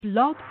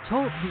Blog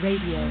Talk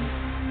Radio.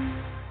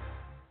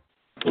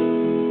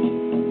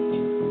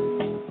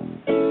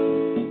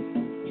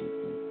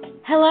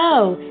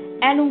 Hello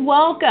and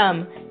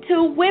welcome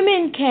to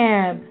Women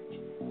Camp.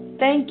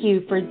 Thank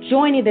you for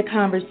joining the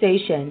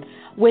conversation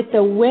with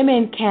the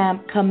Women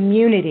Camp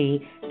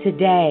community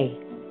today.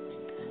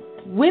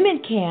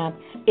 Women Camp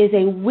is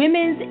a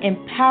women's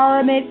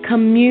empowerment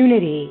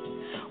community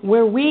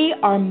where we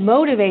are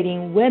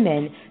motivating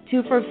women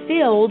to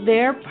fulfill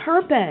their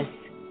purpose.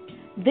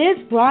 This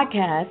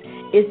broadcast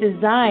is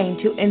designed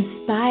to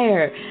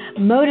inspire,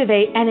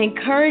 motivate, and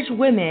encourage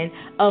women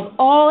of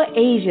all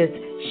ages,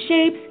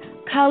 shapes,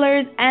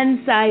 colors, and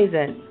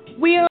sizes.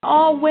 We are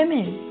all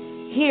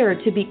women, here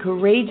to be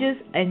courageous,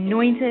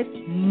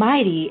 anointed,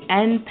 mighty,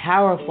 and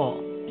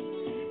powerful.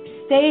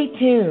 Stay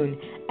tuned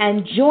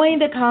and join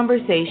the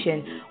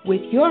conversation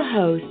with your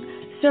host,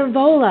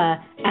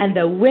 Servola, and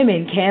the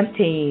Women Camp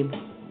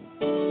team.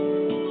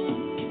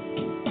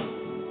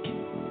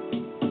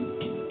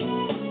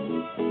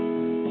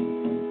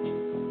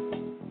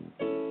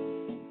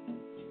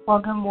 Well,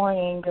 good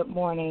morning,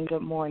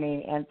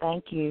 and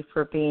thank you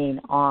for being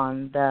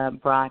on the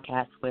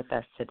broadcast with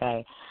us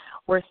today.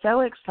 We're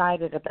so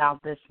excited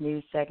about this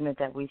new segment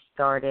that we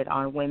started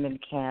on Women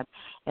Camp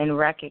and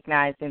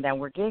recognizing that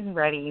we're getting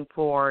ready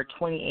for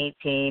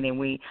 2018 and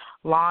we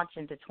launch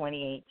into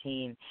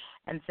 2018.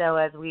 And so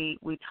as we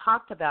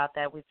talked about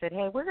that, we said,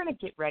 hey, we're going to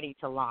get ready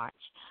to launch.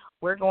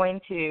 We're going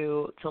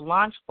to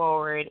launch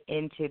forward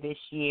into this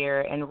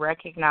year and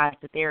recognize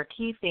that there are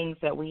key things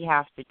that we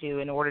have to do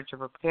in order to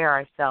prepare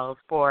ourselves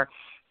for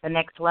the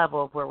next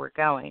level of where we're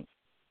going.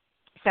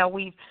 So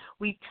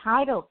we've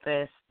titled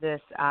this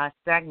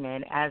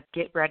segment as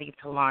Get Ready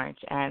to Launch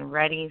and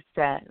Ready,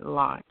 Set,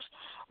 Launch.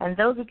 And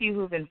those of you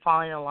who've been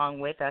following along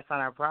with us on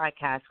our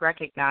broadcast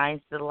recognize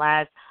the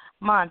last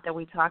month that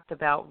we talked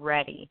about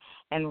ready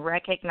and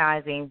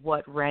recognizing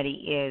what ready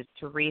is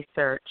to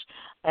research,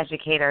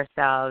 educate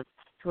ourselves,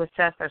 to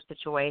assess our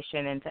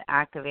situation, and to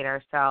activate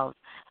ourselves,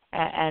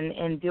 and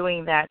in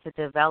doing that to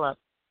develop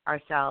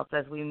ourselves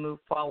as we move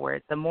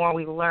forward. The more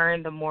we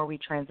learn, the more we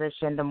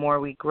transition, the more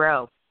we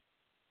grow.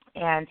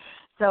 And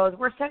so as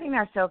we're setting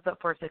ourselves up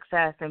for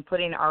success and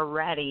putting our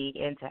ready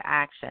into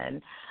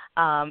action,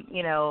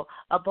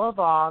 above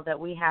all, that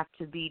we have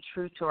to be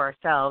true to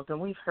ourselves.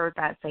 And we've heard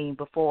that saying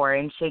before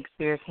in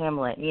Shakespeare's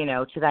Hamlet,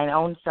 to thine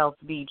own self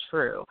be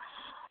true.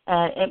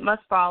 And it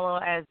must follow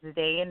as the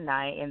day and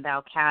night, and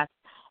thou canst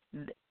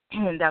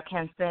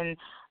then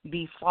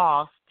be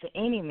false to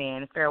any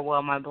man.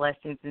 Farewell, my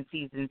blessings and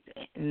seasons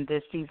in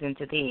this season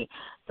to thee.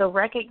 So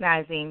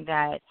recognizing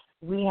that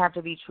we have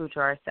to be true to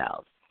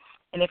ourselves.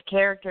 And if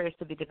character is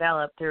to be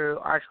developed through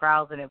our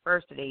trials and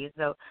adversities,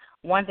 so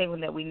one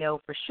thing that we know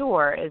for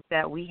sure is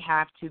that we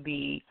have to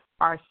be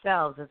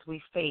ourselves as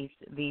we face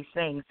these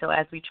things. So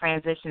as we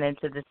transition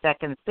into the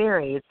second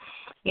series,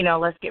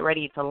 let's get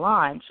ready to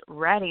launch,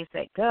 ready,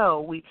 set, go,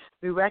 we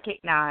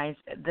recognize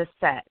the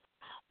set.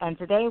 And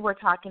today we're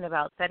talking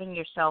about setting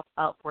yourself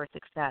up for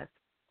success.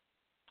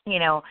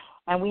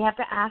 And we have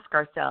to ask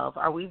ourselves,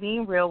 are we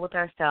being real with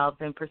ourselves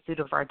in pursuit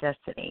of our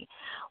destiny?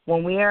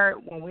 When we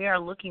are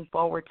looking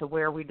forward to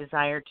where we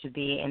desire to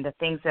be and the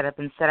things that have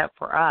been set up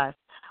for us,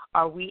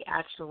 are we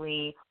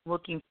actually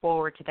looking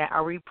forward to that?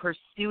 Are we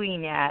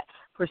pursuing that,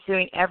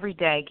 pursuing every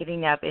day,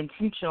 getting up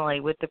intentionally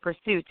with the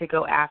pursuit to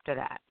go after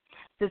that?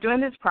 So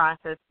during this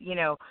process,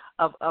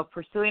 of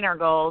pursuing our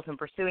goals and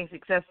pursuing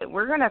success, that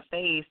we're going to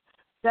face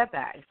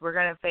setbacks. We're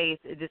going to face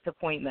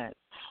disappointments.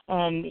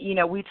 And,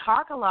 we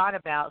talk a lot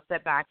about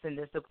setbacks and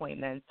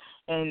disappointments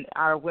in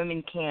our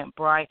Women Camp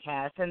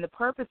broadcast. And the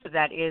purpose of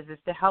that is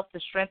to help to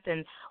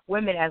strengthen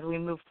women as we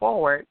move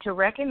forward, to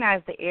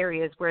recognize the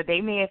areas where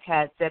they may have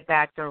had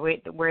setbacks or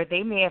where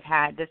they may have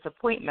had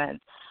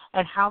disappointments,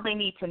 and how they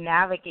need to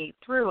navigate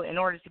through in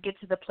order to get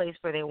to the place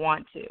where they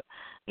want to.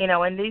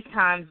 In these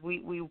times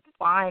we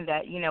find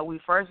that, we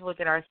first look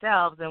at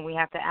ourselves and we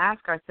have to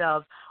ask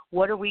ourselves,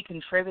 what are we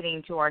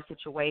contributing to our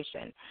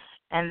situation?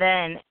 And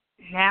then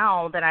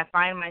now that I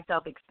find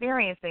myself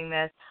experiencing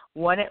this,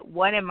 what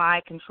am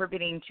I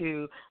contributing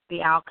to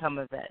the outcome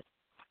of this?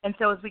 And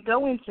so as we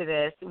go into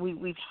this,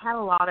 we've had a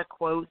lot of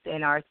quotes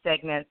in our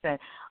segments and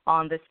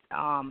on this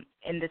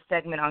in this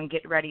segment on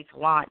Get Ready to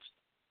Launch.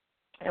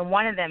 And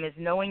one of them is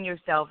knowing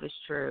yourself is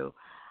true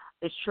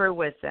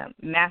wisdom.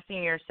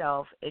 Mastering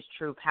yourself is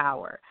true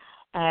power.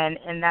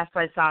 And that's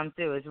why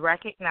Lao-Tzu is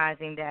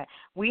recognizing that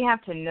we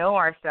have to know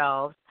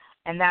ourselves,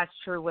 and that's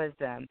true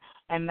wisdom.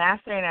 And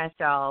mastering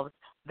ourselves,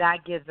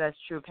 that gives us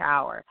true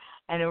power.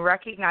 And in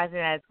recognizing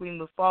that as we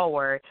move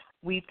forward,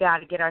 we've got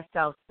to get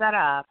ourselves set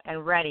up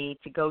and ready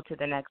to go to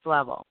the next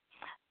level.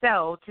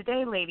 So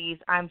today, ladies,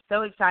 I'm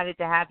so excited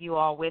to have you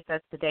all with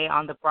us today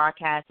on the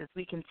broadcast as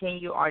we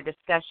continue our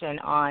discussion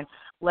on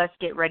Let's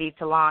Get Ready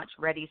to Launch,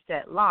 Ready,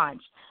 Set,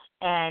 Launch.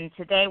 And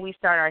today we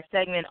start our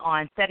segment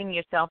on setting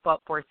yourself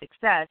up for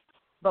success.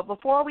 But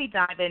before we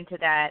dive into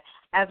that,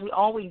 as we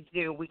always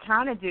do, we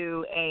kind of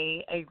do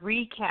a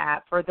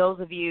recap for those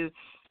of you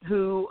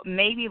who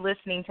may be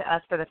listening to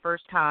us for the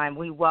first time.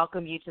 We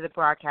welcome you to the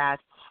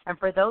broadcast, And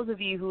for those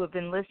of you who have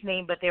been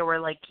listening, but there were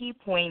like key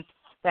points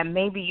that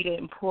maybe you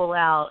didn't pull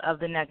out of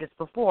the nuggets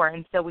before,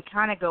 and so we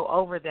kind of go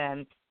over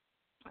them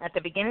at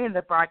the beginning of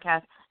the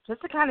broadcast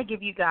just to kind of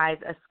give you guys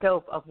a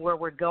scope of where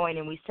we're going,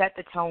 and we set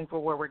the tone for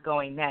where we're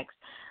going next.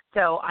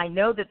 So I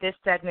know that this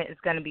segment is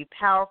going to be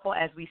powerful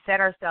as we set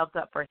ourselves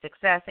up for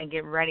success and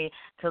get ready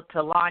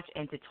to launch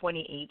into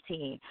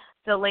 2018.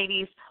 So,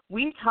 ladies,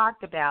 we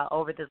talked about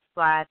over this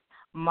last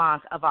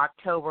month of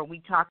October,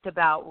 we talked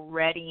about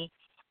R.E.A.D.Y,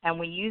 and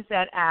we use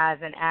that as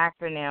an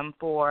acronym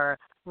for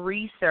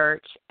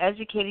research,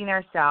 educating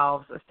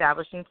ourselves,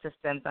 establishing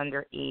systems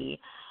under E,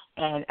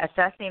 and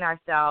assessing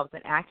ourselves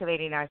and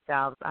activating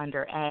ourselves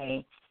under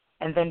A,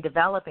 and then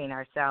developing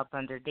ourselves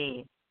under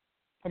D.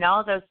 And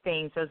all of those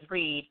things, those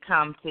R.E.A.D,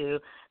 come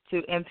to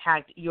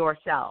impact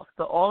yourself.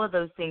 So all of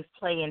those things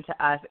play into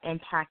us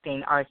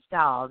impacting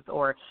ourselves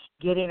or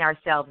getting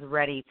ourselves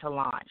ready to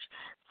launch.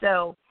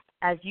 So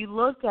as you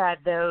look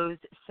at those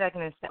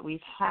segments that we've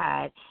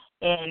had,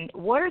 and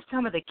what are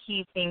some of the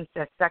key things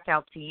that stuck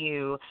out to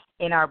you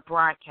in our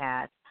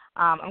broadcast?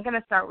 I'm going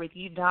to start with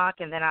you, Doc,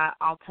 and then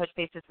I'll touch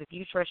bases with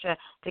you, Tricia,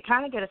 to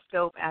kind of get a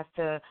scope as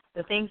to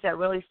the things that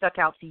really stuck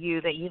out to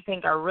you that you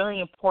think are really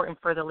important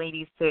for the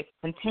ladies to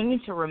continue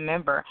to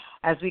remember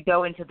as we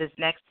go into this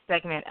next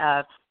segment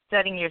of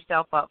setting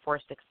yourself up for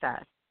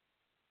success.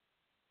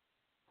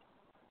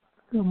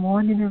 Good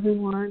morning,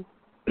 everyone.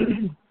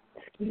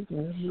 Excuse me,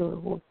 I'm a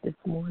little hoarse this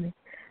morning.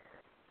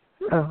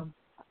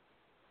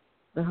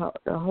 The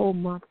whole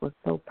month was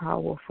so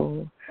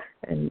powerful,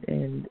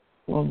 and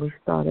when we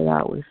started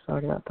out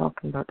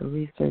talking about the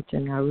research,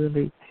 and I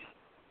really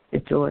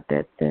enjoyed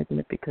that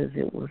segment because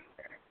it was,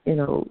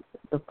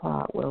 the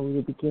part where we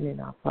were beginning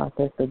our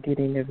process of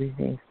getting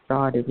everything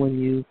started. When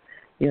you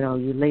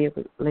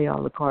lay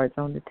all the cards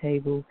on the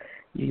table,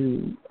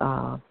 you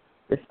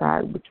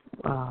decide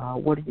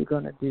what are you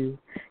going to do,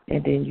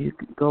 and then you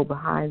go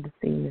behind the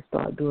scenes and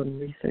start doing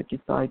research. You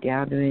start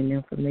gathering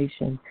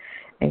information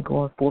and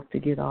going forth to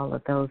get all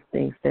of those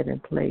things set in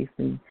place,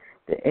 and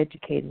to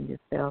educating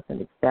yourself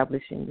and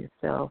establishing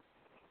yourself,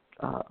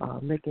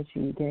 making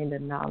sure you gain the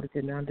knowledge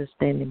and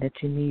understanding that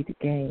you need to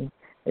gain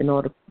in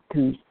order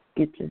to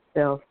get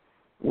yourself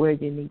where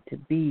you need to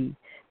be.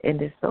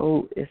 And it's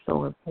so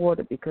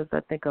important because I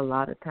think a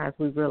lot of times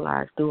we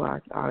realize through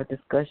our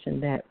discussion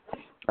that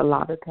a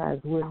lot of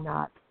times we're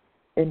not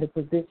in the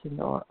position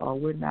or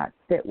we're not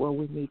set where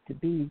we need to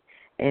be.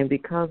 And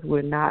because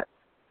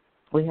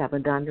we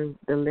haven't done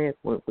the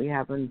legwork, we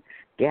haven't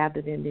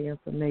gathered in the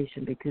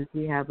information, because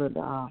we haven't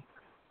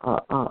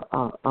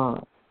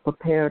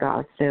prepared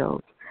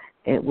ourselves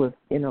and with,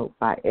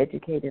 by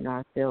educating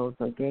ourselves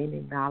or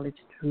gaining knowledge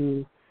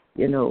through,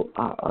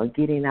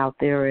 getting out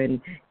there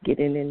and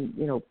getting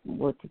in,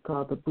 what you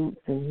call the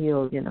boots and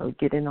heels,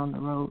 getting on the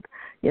road,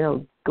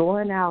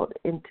 going out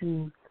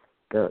into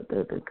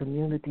the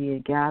community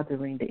and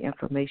gathering the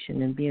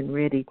information and being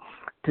ready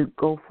to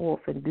go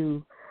forth and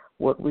do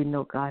what we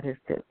know God has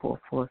set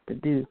forth for us to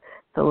do.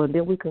 So, and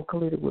then we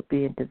concluded with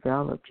being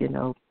developed,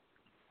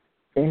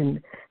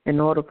 And in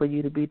order for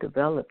you to be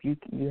developed,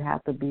 you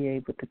have to be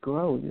able to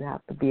grow. You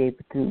have to be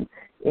able to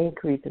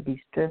increase and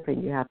be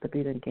strengthened. You have to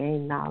be able to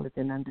gain knowledge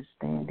and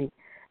understanding.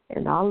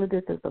 And all of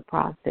this is a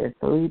process.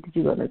 So either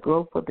you're going to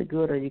grow for the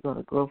good or you're going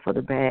to grow for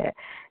the bad.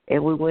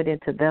 And we went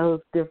into those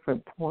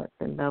different points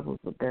and levels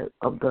of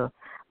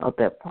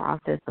that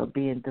process of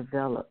being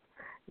developed.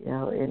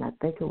 And I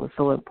think it was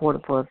so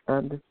important for us to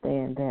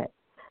understand that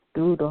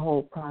through the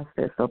whole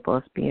process of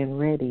us being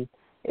ready,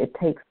 it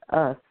takes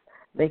us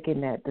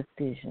making that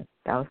decision.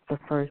 That was the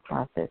first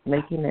process,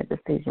 making that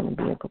decision and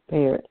being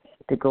prepared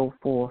to go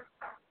forth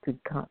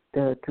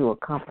to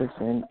accomplish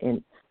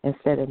and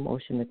set in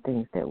motion the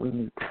things that we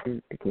need to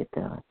do to get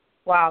done.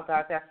 Wow,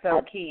 Doc, that's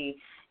so key.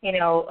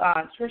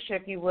 Tricia,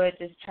 if you would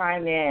just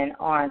chime in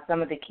on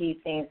some of the key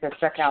things that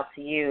stuck out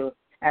to you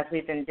as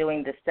we've been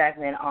doing this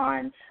segment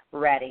on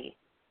R.E.A.D.Y.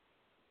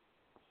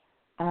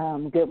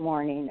 Good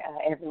morning,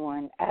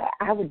 everyone.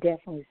 I would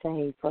definitely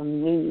say for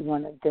me,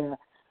 one of the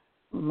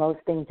most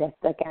things that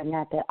stuck out,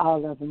 not that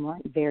all of them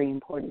aren't very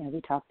important as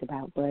we talked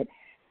about, but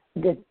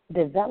the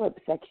develop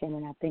section,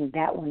 and I think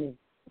that one is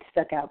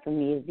stuck out for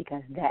me is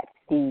because that's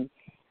the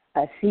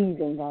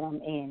season that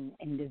I'm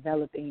in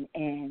developing,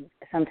 and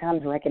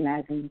sometimes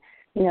recognizing,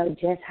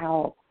 just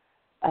how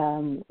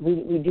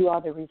we do all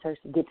the research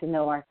to get to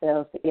know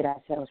ourselves, to get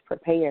ourselves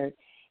prepared,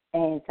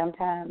 and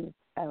sometimes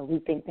we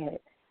think that,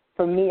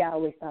 for me, I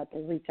always thought the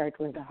research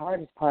was the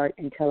hardest part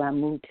until I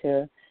moved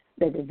to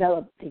the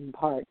developing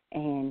part,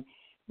 and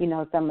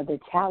some of the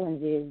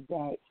challenges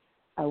that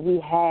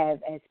we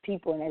have as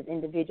people and as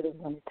individuals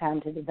when it's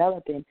time to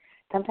develop, and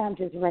sometimes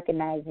just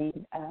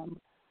recognizing,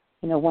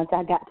 once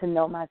I got to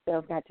know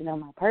myself, got to know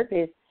my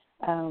purpose,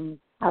 I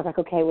was like,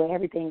 okay, well,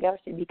 everything else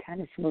should be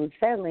kind of smooth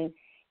sailing.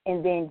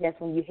 And then just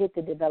when you hit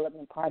the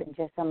development part and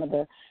just some of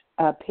the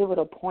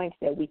pivotal points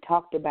that we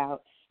talked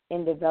about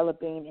in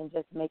developing and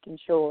just making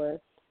sure,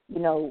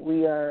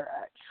 we are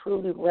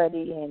truly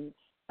ready and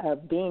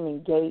being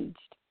engaged,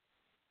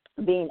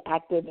 being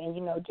active, and,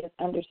 just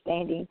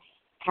understanding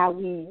how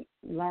we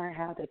learn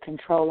how to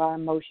control our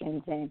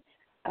emotions and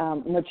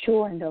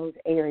mature in those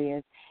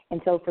areas. And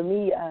so for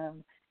me,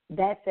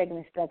 that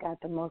segment stuck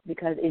out the most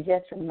because it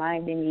just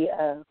reminded me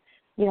of,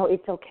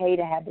 it's okay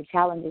to have the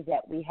challenges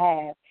that we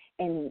have,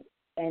 and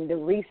the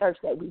research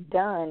that we've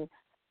done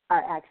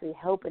are actually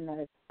helping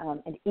us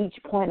at each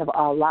point of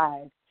our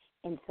lives.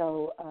 And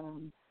so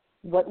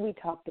what we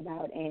talked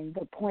about and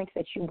the points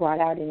that you brought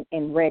out in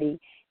R.E.A.D.Y,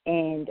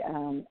 and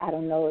I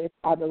don't know if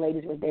all the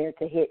ladies were there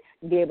to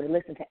be able to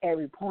listen to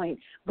every point,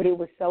 but it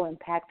was so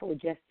impactful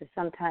just to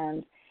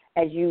sometimes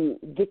as you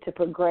get to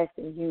progress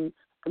and you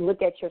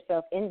look at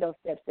yourself in those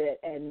steps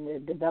and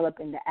the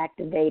developing, the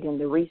activating,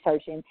 the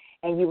researching,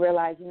 and you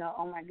realize,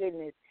 oh my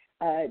goodness,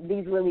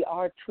 these really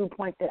are true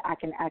points that I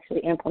can actually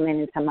implement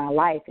into my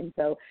life. And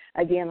so,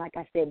 again, like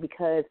I said,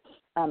 because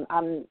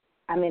I'm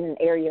in an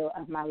area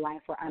of my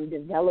life where I'm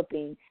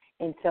developing,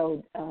 and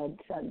so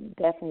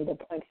definitely the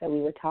points that we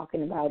were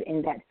talking about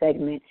in that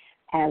segment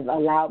have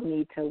allowed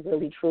me to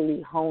really,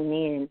 truly hone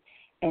in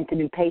and to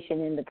be patient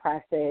in the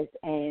process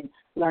and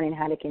learning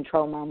how to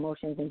control my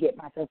emotions and get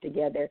myself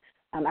together.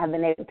 I've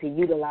been able to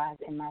utilize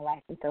in my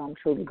life, and so I'm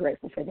truly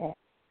grateful for that.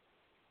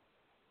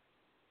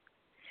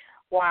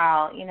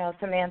 Wow.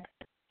 Samantha,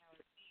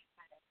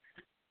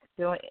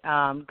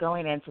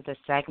 going into the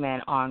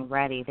segment on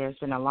R.E.A.D.Y, there's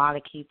been a lot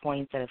of key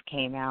points that have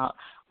came out.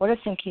 What are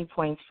some key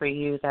points for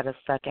you that have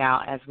stuck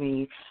out as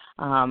we've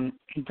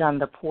done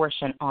the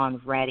portion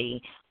on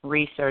R.E.A.D.Y,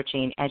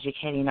 researching,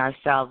 educating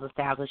ourselves,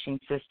 establishing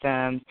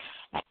systems,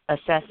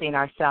 assessing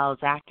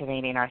ourselves,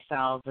 activating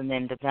ourselves, and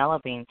then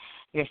developing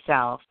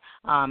yourself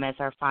as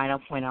our final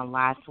point on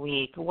last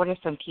week? What are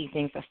some key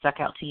things that stuck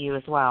out to you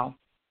as well?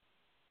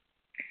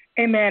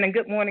 Amen, and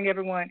good morning,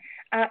 everyone.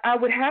 I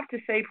would have to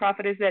say,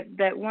 Prophet, is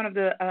that one of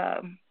the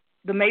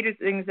major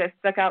things that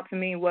stuck out to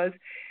me was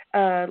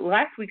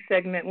last week's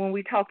segment when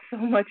we talked so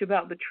much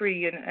about the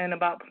tree and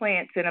about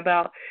plants and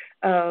about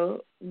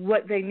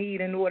what they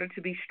need in order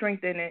to be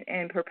strengthened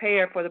and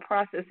prepared for the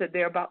process that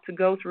they're about to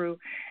go through,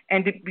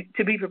 and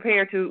to be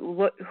prepared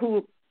to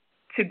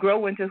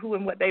grow into who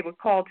and what they were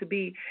called to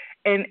be,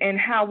 and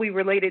how we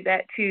related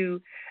that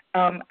to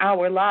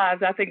our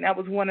lives. I think that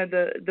was one of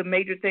the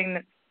major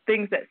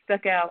things that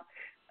stuck out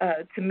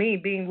to me,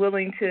 being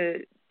willing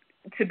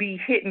to be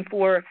hidden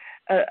for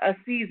a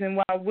season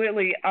while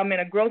really I'm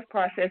in a growth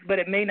process, but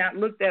it may not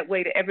look that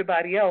way to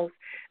everybody else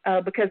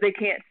because they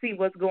can't see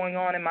what's going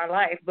on in my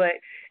life. But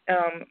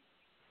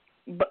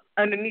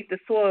underneath the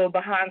soil,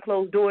 behind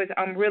closed doors,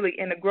 I'm really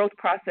in a growth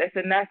process,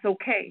 and that's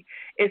okay.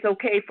 It's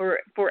okay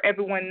for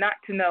everyone not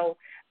to know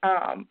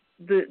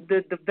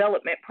the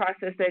development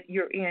process that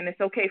you're in. It's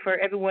okay for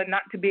everyone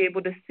not to be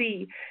able to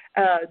see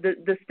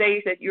the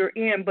stage that you're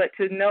in, but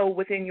to know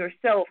within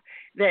yourself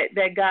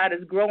that God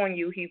is growing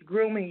you, He's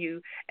grooming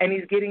you, and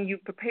He's getting you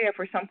prepared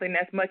for something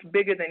that's much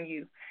bigger than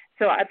you.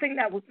 So I think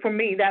that was, for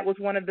me, that was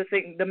one of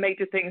the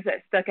major things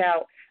that stuck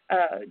out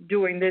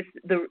during the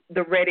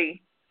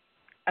R.E.A.D.Y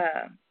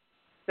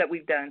that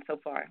we've done so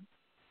far.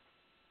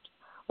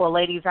 Well,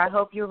 ladies, I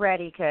hope you're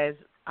ready because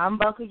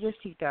unbuckle your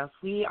seatbelts.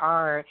 We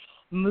are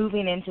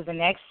moving into the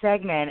next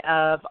segment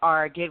of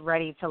our Get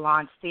Ready to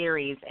Launch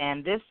series,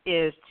 and this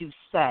is to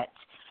set.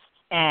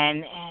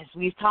 And as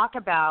we've talked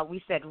about,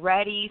 we said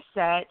ready,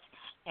 set,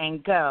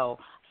 and go.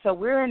 So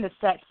we're in the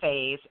set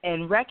phase,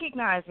 and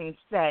recognizing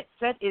set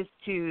is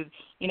to,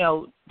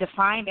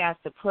 defined as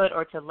to put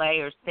or to lay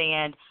or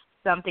stand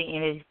something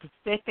in a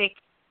specific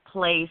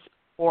place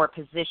or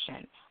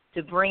position,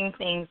 to bring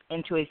things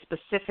into a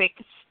specific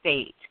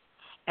state.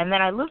 And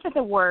then I looked at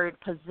the word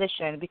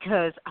position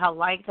because I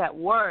like that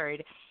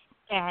word.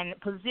 And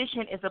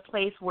position is a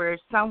place where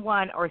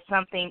someone or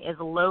something is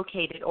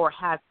located or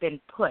has been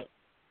put.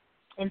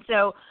 And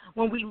so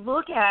when we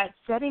look at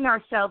setting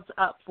ourselves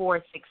up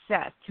for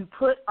success, to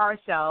put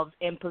ourselves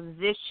in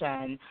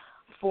position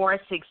for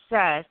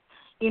success,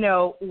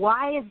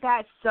 why is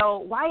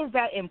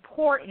that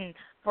important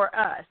for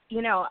us?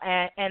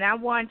 And I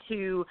want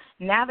to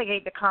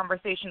navigate the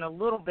conversation a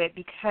little bit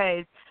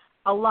because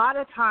a lot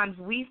of times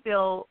we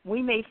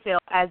may feel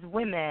as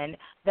women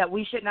that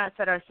we should not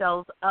set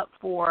ourselves up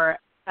for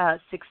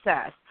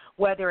success,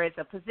 whether it's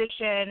a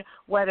position,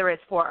 whether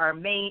it's for our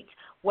mate,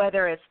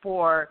 whether it's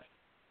for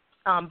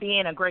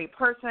being a great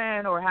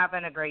person or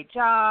having a great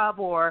job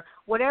or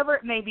whatever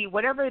it may be,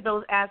 whatever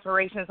those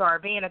aspirations are,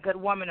 being a good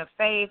woman of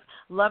faith,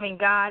 loving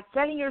God,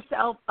 setting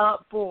yourself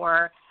up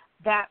for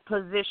that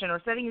position or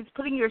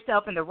putting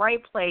yourself in the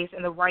right place,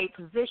 in the right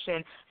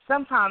position.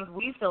 Sometimes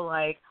we feel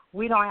like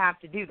we don't have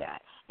to do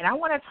that. And I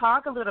want to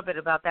talk a little bit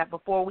about that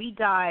before we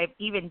dive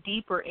even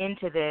deeper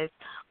into this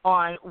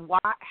on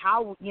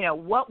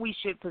what we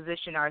should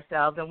position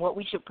ourselves and what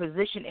we should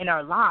position in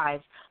our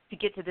lives to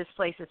get to this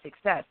place of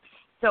success.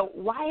 So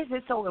why is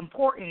it so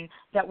important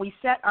that we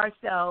set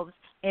ourselves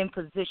in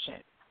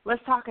position?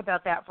 Let's talk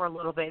about that for a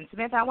little bit. And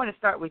Samantha, I want to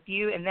start with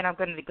you, and then I'm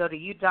going to go to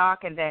you, Doc,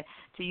 and then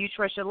to you,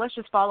 Tricia. Let's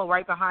just follow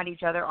right behind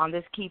each other on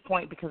this key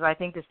point because I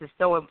think this is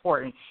so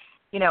important.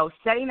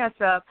 Setting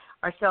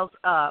ourselves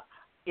up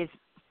is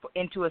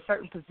into a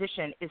certain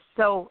position is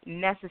so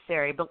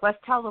necessary. But let's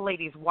tell the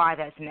ladies why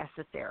that's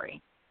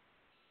necessary.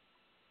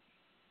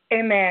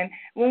 Amen.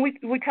 When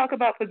we talk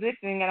about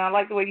positioning, and I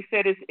like the way you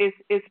said,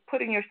 is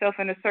putting yourself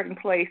in a certain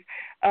place,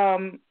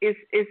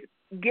 is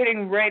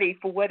getting ready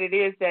for what it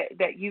is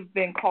that you've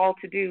been called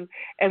to do.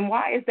 And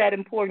why is that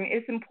important?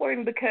 It's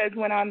important because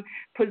when I'm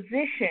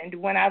positioned,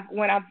 when I've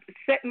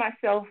set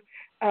myself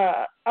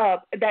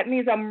up, that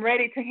means I'm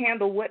ready to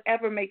handle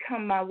whatever may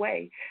come my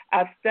way.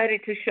 I've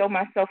studied to show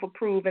myself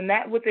approved, and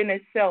that within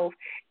itself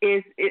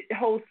it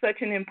holds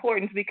such an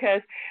importance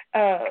because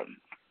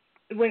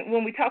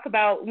when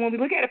we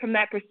look at it from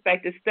that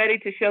perspective, study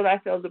to show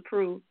thyself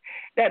approved,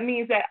 that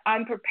means that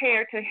I'm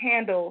prepared to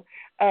handle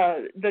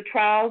the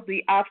trials,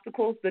 the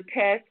obstacles, the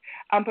tests.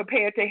 I'm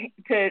prepared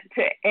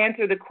to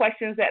answer the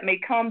questions that may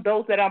come,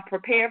 those that I'm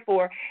prepared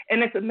for.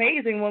 And it's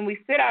amazing when we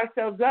set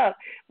ourselves up,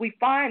 we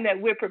find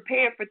that we're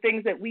prepared for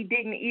things that we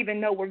didn't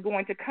even know were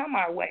going to come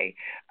our way.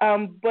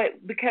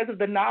 But because of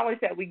the knowledge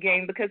that we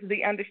gain, because of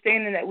the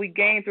understanding that we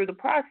gain through the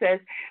process,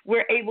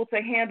 we're able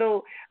to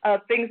handle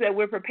things that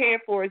we're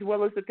prepared for as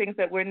well as the things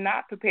that we're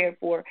not prepared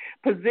for.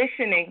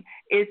 Positioning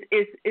is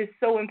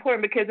so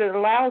important because it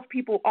allows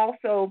people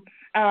also,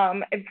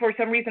 and for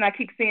some reason I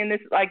keep seeing this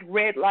like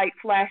red light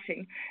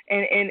flashing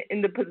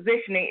in the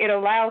positioning. It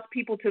allows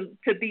people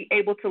to be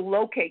able to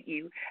locate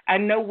you. I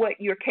know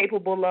what you're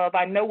capable of.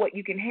 I know what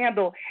you can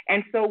handle.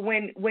 And so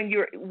when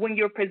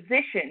you're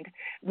positioned,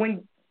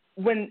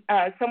 when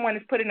someone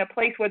is put in a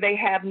place where they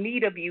have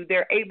need of you,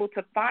 they're able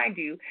to find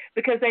you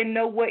because they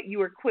know what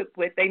you're equipped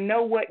with. They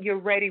know what you're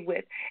ready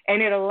with,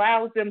 and it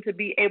allows them to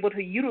be able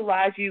to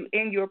utilize you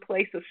in your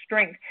place of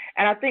strength.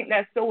 And I think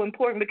that's so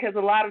important because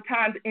a lot of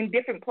times in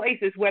different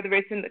places, whether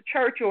it's in the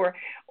church or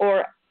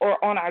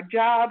on our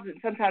jobs and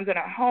sometimes in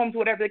our homes,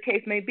 whatever the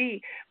case may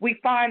be, we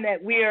find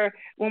that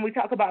when we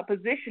talk about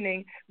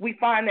positioning, we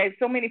find that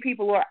so many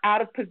people are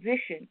out of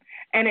position,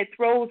 and it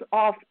throws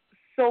off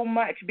so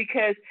much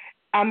because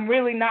I'm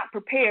really not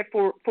prepared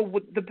for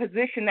the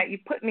position that you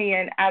put me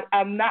in.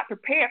 I'm not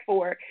prepared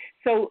for it.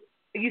 So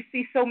you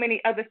see so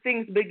many other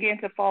things begin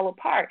to fall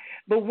apart.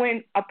 But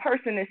when a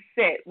person is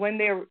set, when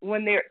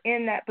they're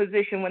in that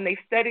position, when they've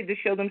studied to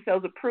show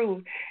themselves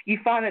approved, you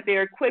find that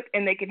they're equipped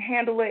and they can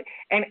handle it,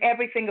 and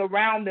everything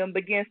around them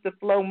begins to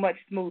flow much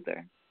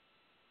smoother.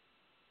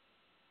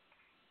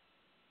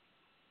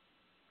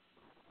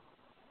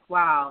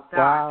 Wow, Doc,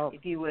 wow.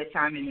 If you would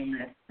chime in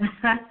this.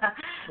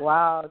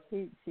 Wow,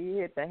 she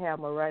hit the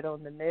hammer right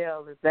on the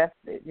nail. That's,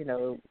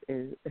 when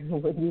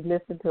you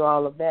listen to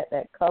all of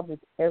that covers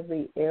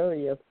every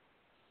area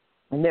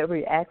and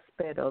every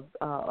aspect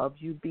of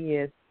you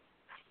being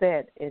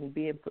set and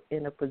being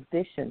in a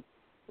position,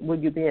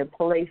 when you're being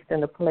placed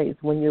in a place,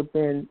 when you've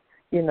been,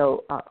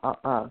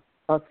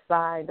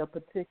 assigned a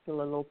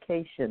particular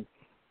location.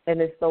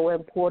 And it's so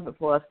important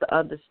for us to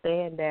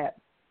understand that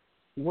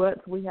once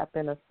we have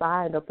been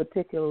assigned a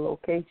particular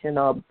location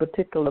or a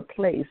particular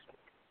place,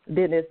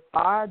 then it's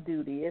our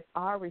duty, it's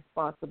our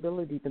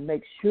responsibility to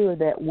make sure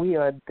that we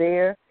are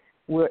there,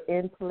 we're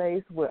in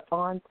place, we're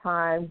on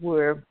time,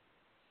 we're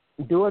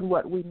doing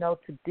what we know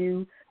to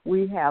do,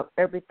 we have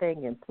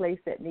everything in place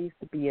that needs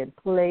to be in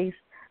place,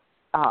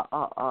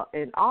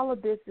 and all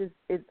of this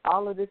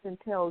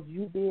entails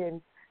you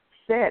being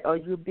set or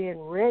you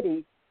being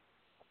ready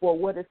for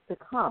what is to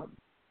come.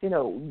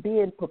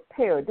 Being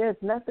prepared.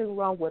 There's nothing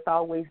wrong with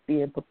always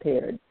being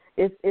prepared.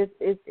 It's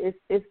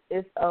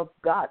of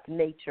God's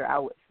nature, I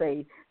would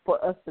say, for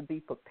us to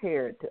be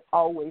prepared, to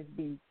always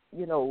be,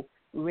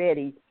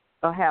 ready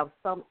or have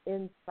some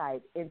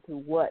insight into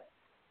what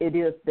it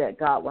is that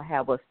God will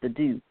have us to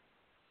do.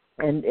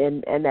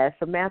 And as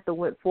Samantha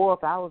went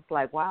forth, I was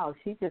like, wow,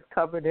 she just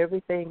covered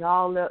everything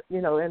all up,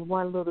 in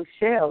one little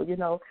shell,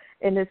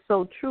 and it's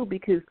so true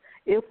because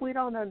if we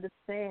don't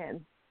understand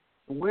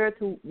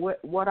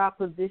what our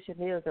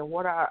position is and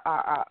what our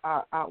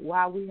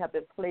why we have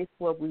been placed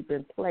where we've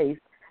been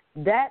placed,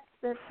 that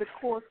sets the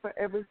course for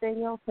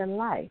everything else in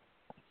life.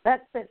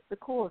 That sets the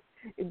course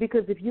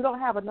because if you don't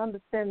have an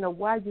understanding of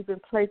why you've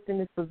been placed in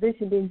this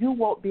position, then you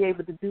won't be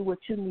able to do what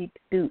you need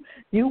to do.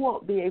 You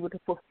won't be able to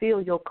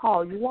fulfill your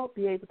call. You won't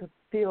be able to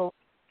fulfill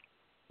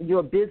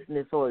your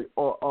business or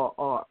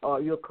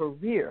your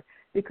career.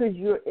 Because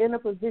you're in a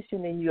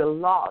position and you're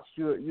lost,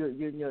 you're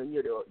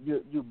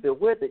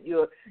bewildered,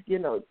 you're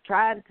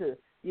trying to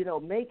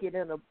make it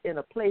in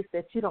a place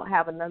that you don't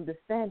have an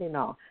understanding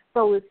of.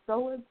 So it's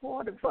so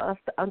important for us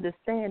to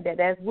understand that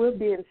as we're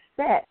being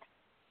set,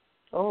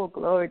 oh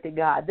glory to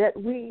God, that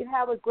we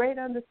have a great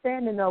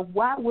understanding of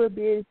why we're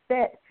being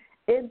set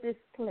in this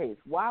place,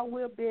 why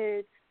we're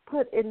being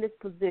put in this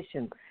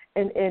position,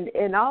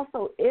 and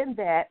also in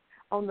that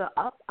on the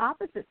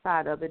opposite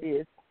side of it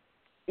is,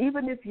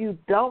 even if you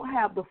don't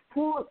have the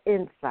full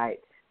insight,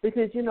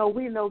 because,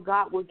 we know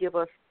God will give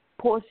us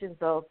portions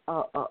of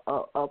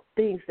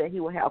things that he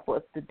will have for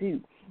us to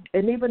do.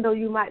 And even though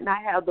you might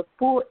not have the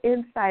full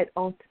insight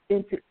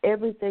into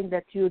everything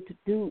that you're to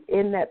do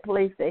in that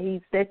place that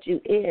he set you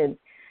in,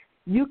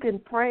 you can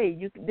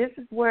pray. This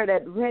is where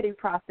that ready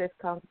process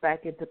comes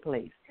back into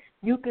place.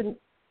 You can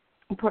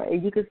pray.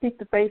 You can seek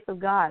the face of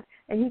God,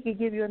 and He can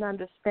give you an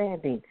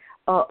understanding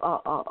of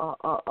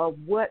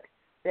what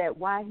that,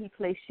 why He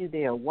placed you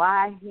there,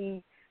 why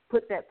He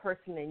put that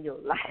person in your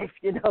life.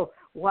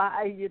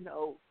 Why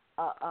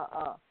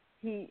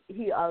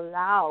He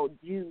allowed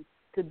you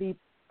to be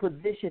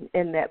positioned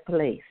in that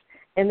place.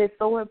 And it's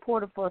so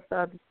important for us to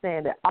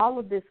understand that all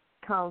of this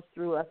comes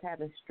through us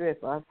having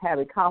strength, us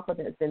having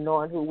confidence in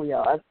knowing who we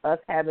are, us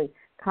having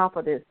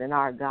confidence in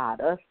our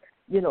God, us,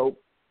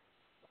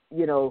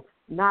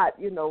 not,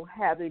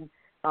 having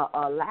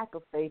a lack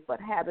of faith, but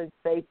having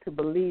faith to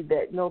believe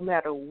that no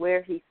matter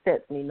where He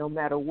sets me, no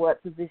matter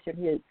what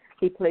position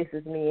He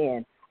places me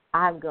in,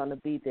 I'm going to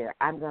be there.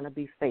 I'm going to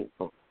be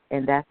faithful.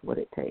 And that's what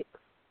it takes.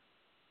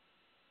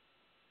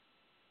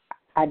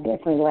 I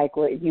definitely like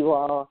what you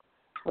all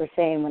were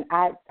saying. When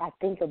I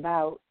think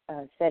about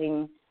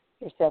setting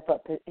yourself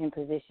up in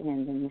position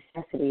and the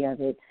necessity of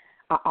it,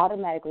 I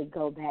automatically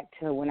go back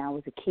to when I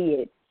was a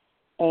kid.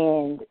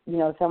 And,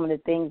 some of the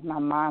things my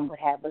mom would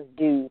have us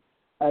do,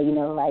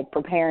 like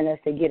preparing us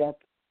to get up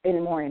in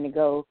the morning to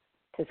go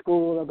to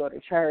school or go to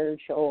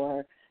church,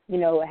 or,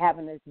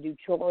 having us do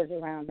chores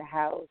around the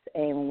house.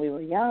 And when we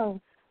were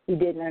young, we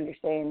didn't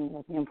understand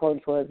what the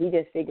importance was. We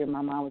just figured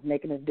my mom was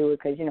making us do it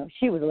because,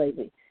 she was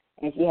lazy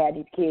and she had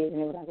these kids.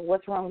 And it was like, well,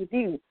 what's wrong with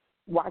you?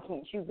 Why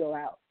can't you go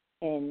out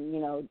and,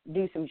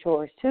 do some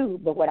chores too?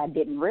 But what I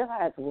didn't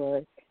realize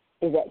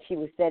is that she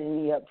was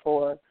setting me up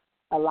for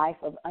a life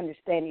of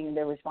understanding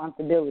the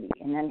responsibility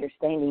and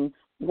understanding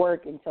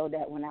work, and so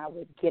that when I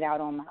would get out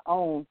on my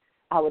own,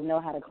 I would know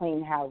how to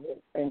clean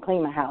houses and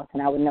clean my house,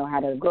 and I would know how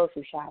to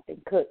grocery shop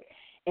and cook.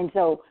 And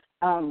so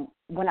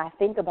when I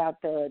think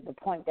about the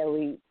point that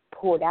we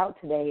poured out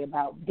today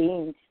about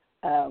being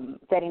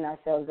setting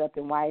ourselves up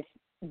and why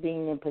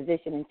being in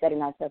position and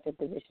setting ourselves in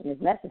position is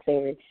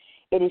necessary,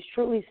 it is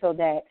truly so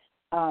that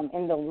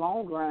in the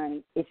long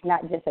run, it's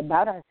not just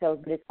about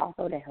ourselves, but it's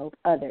also to help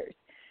others.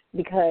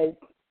 Because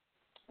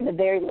the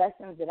very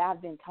lessons that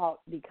I've been taught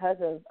because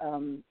of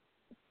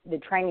the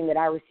training that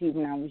I received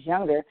when I was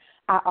younger,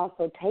 I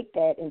also take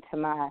that into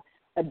my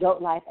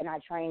adult life, and I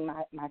train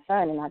my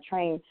son, and I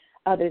train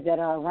others that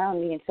are around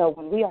me. And so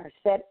when we are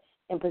set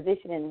in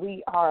position and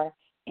we are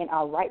in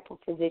our rightful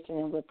position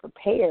and we're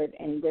prepared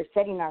and we're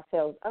setting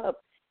ourselves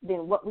up,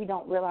 then what we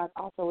don't realize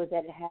also is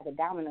that it has a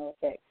domino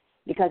effect.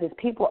 Because as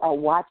people are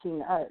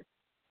watching us,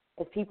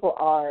 as people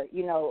are,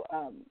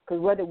 because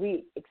whether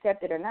we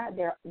accept it or not,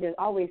 there's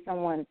always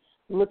someone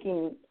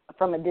looking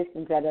from a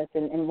distance at us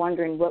and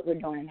wondering what we're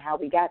doing and how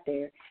we got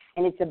there.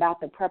 And it's about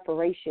the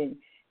preparation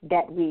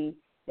that we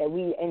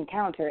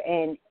encounter.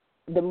 And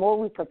the more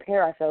we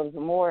prepare ourselves,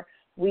 the more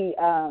we,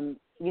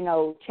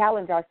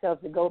 challenge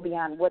ourselves to go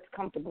beyond what's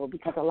comfortable.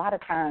 Because a lot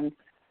of times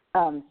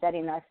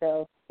setting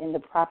ourselves in the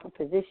proper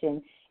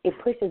position, it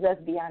pushes us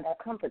beyond our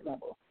comfort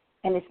level.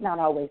 And it's not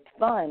always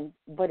fun,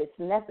 but it's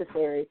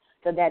necessary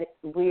so that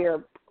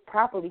we're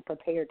properly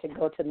prepared to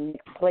go to the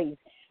next place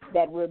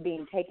that we're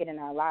being taken in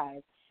our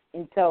lives.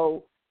 And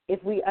so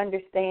if we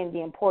understand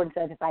the importance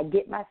of, if I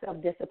get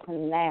myself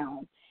disciplined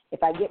now,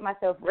 if I get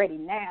myself ready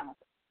now,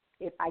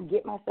 if I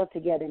get myself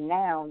together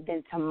now,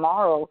 then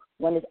tomorrow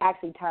when it's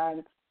actually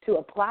time to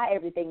apply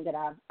everything that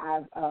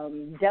I've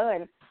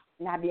done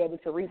and I'll be able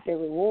to reap the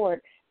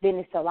reward, then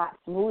it's a lot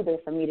smoother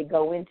for me to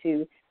go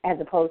into, as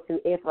opposed to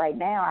if right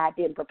now I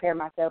didn't prepare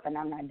myself and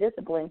I'm not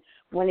disciplined.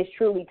 When it's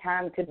truly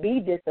time to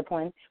be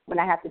disciplined, when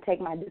I have to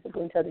take my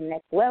discipline to the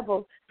next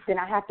level, then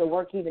I have to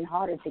work even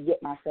harder to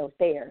get myself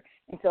there.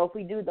 And so if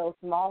we do those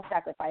small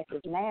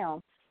sacrifices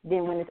now,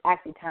 then when it's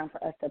actually time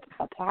for us to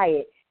apply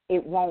it,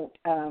 it won't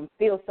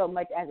feel so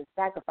much as a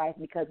sacrifice,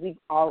 because we've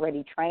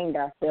already trained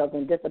ourselves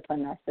and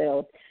disciplined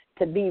ourselves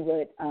to be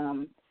what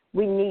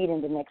we need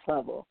in the next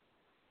level.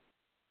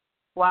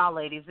 Wow,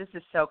 ladies, this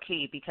is so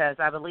key, because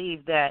I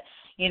believe that,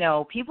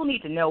 people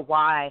need to know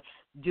why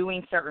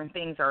doing certain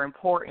things are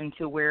important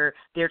to where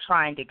they're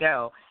trying to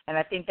go. And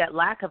I think that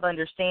lack of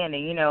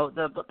understanding,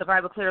 the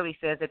Bible clearly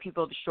says that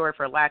people are destroyed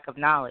for lack of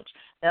knowledge.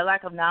 That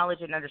lack of knowledge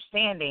and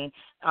understanding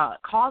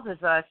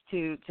causes us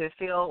to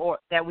feel or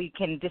that we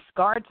can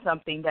discard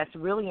something that's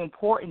really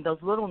important.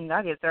 Those little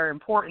nuggets are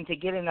important to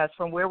getting us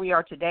from where we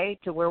are today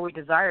to where we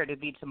desire to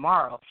be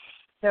tomorrow.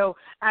 So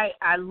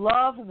I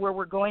love where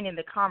we're going in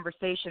the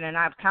conversation, and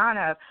I've kind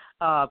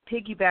of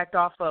piggybacked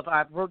off of,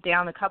 I wrote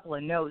down a couple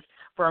of notes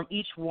from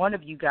each one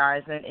of you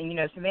guys. And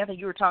Samantha,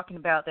 you were talking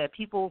about that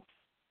people,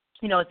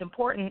 it's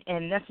important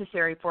and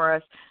necessary for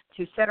us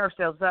to set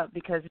ourselves up,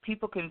 because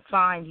people can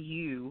find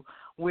you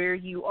where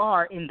you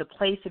are in the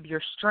place of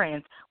your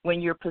strength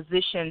when you're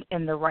positioned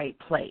in the right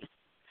place.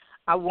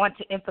 I want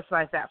to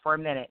emphasize that for a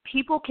minute.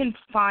 People can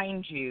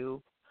find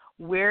you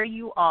where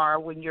you are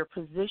when you're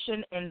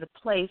positioned in the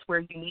place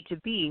where you need to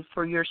be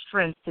for your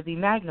strength to be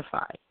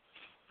magnified.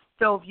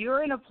 So if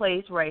you're in a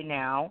place right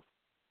now,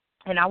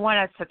 and I want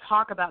us to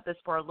talk about this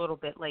for a little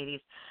bit,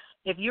 ladies,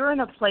 if you're in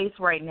a place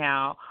right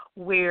now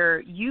where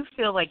you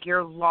feel like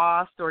you're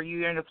lost, or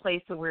you're in a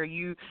place where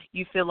you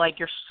feel like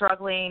you're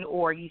struggling,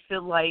 or you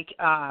feel like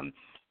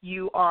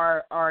you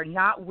are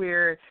not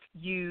where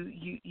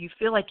you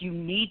feel like you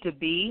need to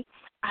be,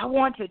 I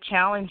want to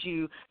challenge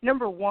you,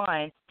 number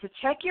one, to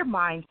check your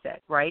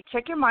mindset, right?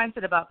 Check your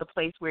mindset about the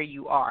place where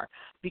you are.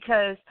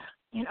 Because,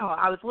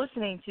 I was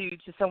listening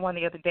to someone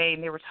the other day,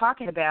 and they were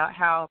talking about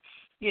how,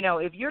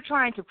 if you're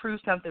trying to prove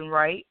something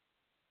right,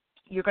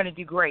 you're going to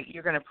do great.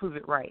 You're going to prove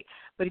it right.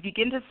 But if you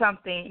get into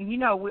something,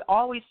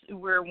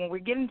 when we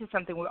get into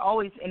something, we're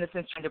always, in a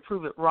sense, trying to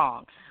prove it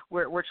wrong.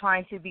 We're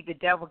trying to be the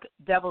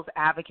devil's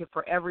advocate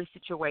for every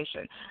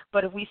situation.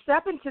 But if we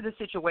step into the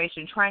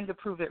situation trying to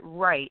prove it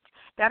right,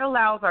 that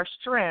allows our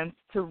strengths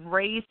to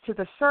raise to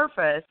the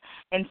surface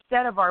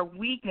instead of our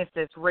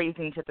weaknesses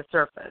raising to the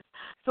surface.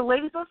 So,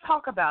 ladies, let's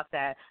talk about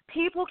that.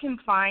 People can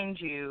find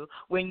you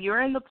when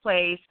you're in the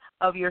place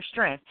of your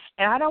strength.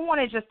 And I don't want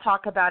to just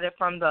talk about it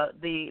from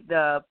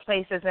the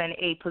place as in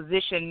a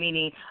position,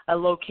 meaning a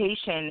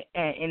location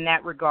in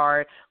that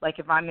regard, like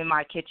if I'm in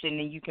my kitchen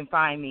and you can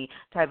find me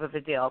type of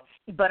a deal.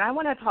 But I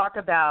want to talk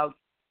about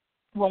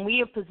when we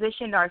have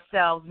positioned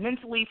ourselves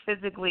mentally,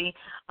 physically,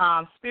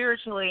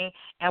 spiritually,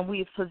 and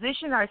we've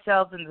positioned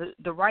ourselves in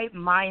the right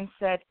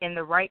mindset, in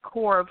the right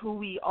core of who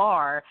we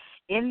are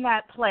in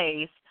that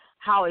place,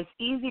 how it's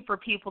easy for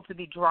people to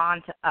be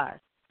drawn to us.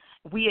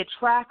 We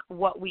attract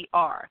what we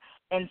are.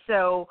 And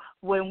so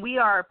when we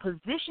are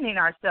positioning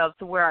ourselves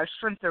to where our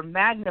strengths are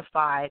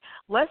magnified,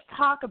 let's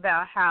talk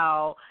about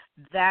how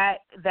that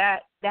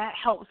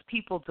helps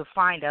people to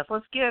find us.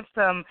 Let's give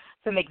some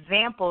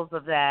examples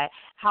of that,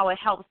 how it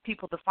helps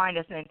people to find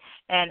us.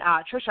 And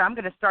Tricia, I'm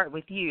going to start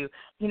with you.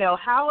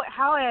 How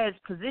has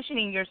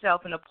positioning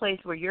yourself in a place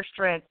where your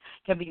strengths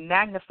can be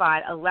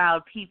magnified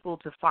allowed people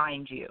to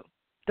find you?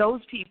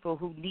 Those people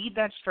who need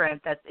that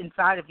strength that's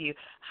inside of you,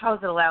 how has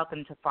it allowed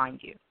them to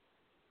find you?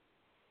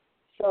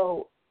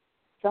 So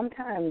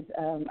sometimes,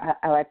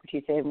 I like what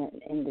you said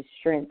in the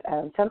strength.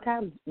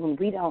 Sometimes when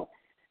we don't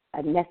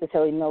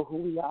necessarily know who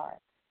we are,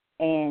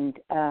 and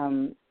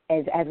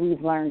as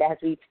we've learned, as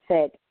we've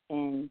said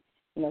and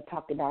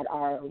talked about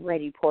our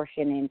R.E.A.D.Y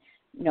portion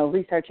and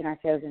researching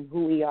ourselves and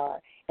who we are,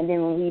 and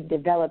then when we've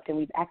developed and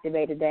we've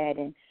activated that,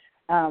 and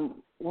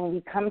when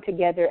we come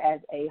together as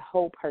a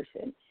whole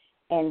person,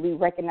 and we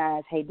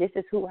recognize, hey, this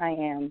is who I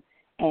am,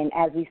 and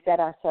as we set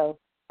ourselves,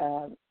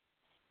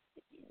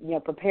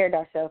 prepared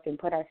ourselves and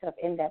put ourselves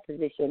in that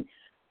position,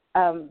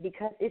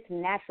 because it's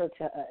natural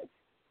to us.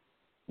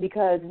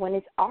 Because when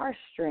it's our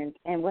strength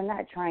and we're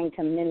not trying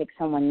to mimic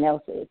someone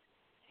else's,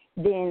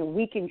 then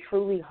we can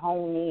truly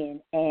hone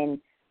in and,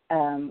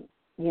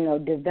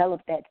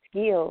 develop that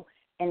skill.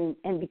 And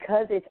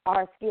because it's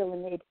our skill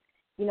and it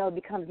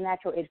becomes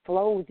natural, it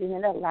flows, and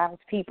it allows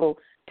people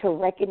to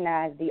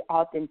recognize the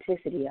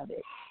authenticity of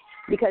it.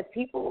 Because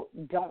people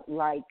don't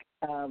like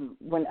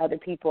when other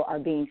people are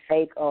being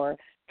fake or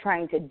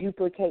trying to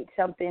duplicate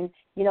something.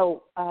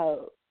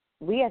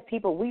 We as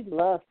people, we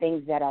love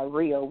things that are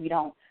real. We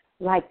don't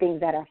like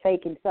things that are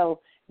fake. And so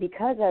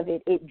because of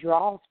it, it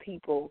draws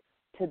people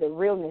to the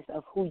realness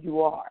of who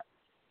you are.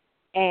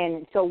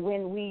 And so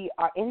when we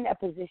are in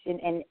that position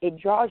and it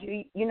draws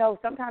you,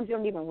 sometimes you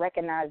don't even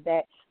recognize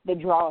that the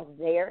draw is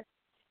there,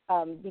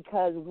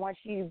 because once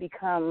you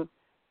become,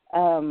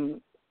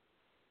 you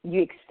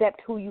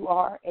accept who you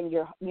are and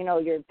you're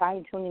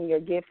fine-tuning your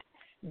gift,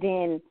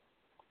 then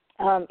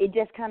it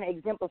just kind of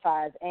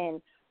exemplifies.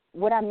 And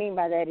what I mean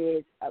by that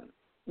is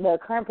the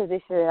current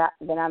position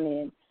that I'm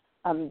in,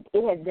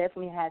 it has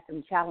definitely had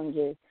some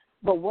challenges.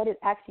 But what has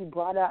actually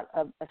brought out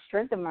a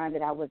strength of mine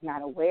that I was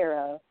not aware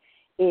of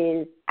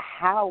is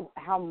how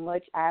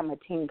much I'm a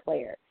team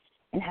player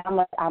and how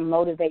much I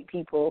motivate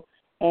people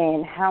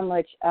and how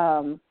much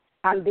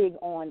I'm big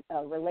on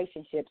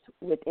relationships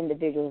with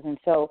individuals. And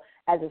so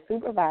as a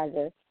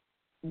supervisor,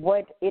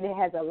 what it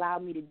has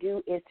allowed me to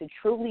do is to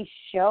truly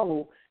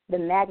show the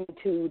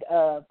magnitude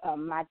of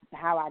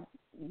how I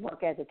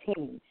work as a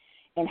team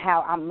and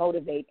how I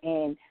motivate.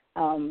 And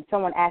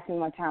someone asked me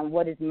one time,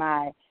 what is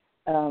my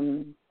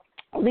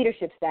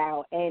leadership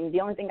style? And the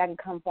only thing I can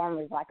come from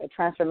is like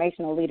a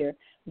transformational leader,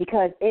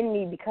 because in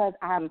me, because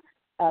I'm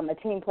a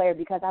team player,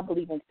 because I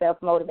believe in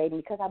self-motivating,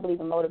 because I believe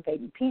in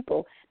motivating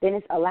people, then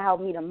it's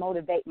allowed me to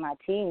motivate my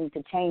team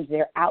to change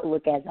their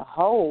outlook as a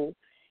whole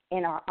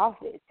in our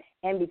office.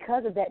 And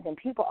because of that, then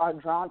people are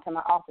drawn to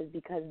my office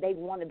because they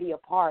want to be a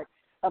part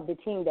of the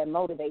team that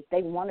motivates.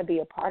 They want to be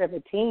a part of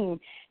a team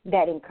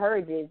that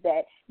encourages,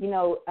 that,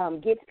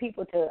 gets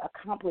people to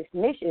accomplish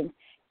missions.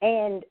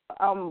 And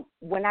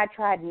when I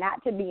tried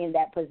not to be in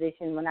that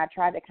position, when I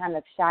tried to kind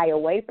of shy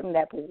away from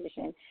that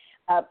position,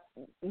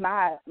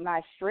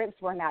 my strengths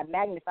were not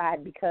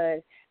magnified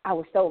because I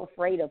was so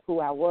afraid of who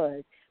I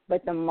was.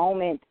 But the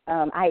moment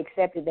I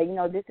accepted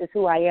that, this is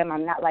who I am,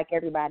 I'm not like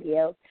everybody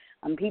else.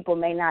 People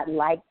may not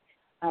like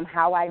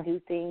how I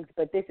do things,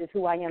 but this is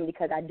who I am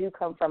because I do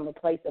come from a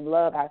place of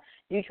love. I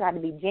do try to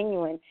be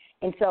genuine.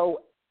 And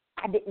so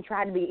I didn't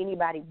try to be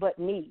anybody but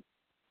me.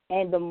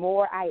 And the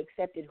more I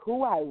accepted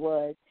who I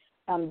was,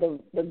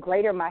 the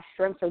greater my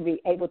strengths would be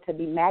able to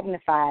be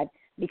magnified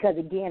because,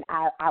 again,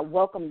 I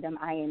welcomed them,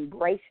 I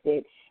embraced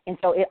it, and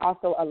so it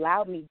also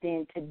allowed me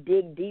then to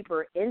dig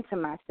deeper into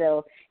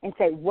myself and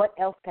say, what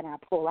else can I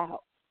pull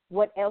out?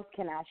 What else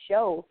can I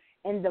show?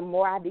 And the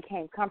more I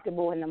became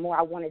comfortable and the more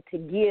I wanted to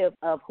give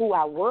of who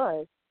I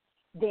was,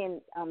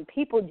 then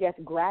people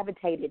just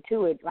gravitated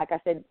to it. Like I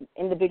said,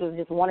 individuals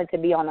just wanted to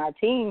be on our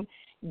team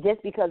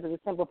just because of the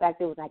simple fact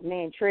that it was like,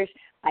 man, Trish,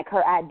 like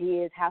her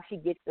ideas, how she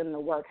gets them to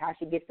work, how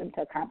she gets them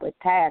to accomplish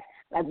tasks,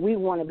 like we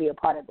want to be a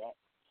part of that.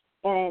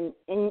 And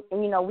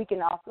you know, we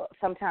can also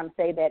sometimes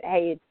say that,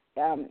 hey,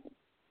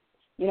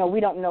 you know, we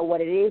don't know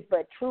what it is,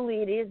 but truly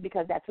it is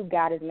because that's who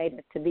God has made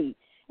us to be.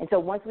 And so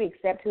once we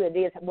accept who it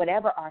is,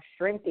 whatever our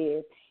strength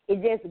is,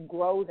 it just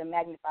grows and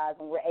magnifies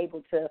when we're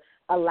able to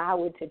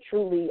allow it to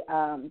truly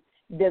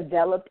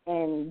develop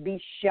and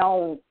be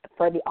shown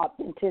for the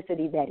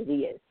authenticity that it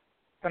is.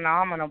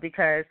 Phenomenal,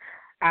 because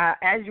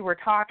as you were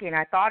talking,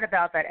 I thought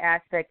about that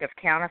aspect of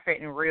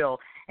counterfeit and real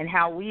and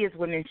how we as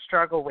women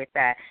struggle with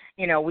that.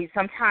 You know, we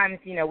sometimes,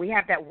 you know, we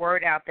have that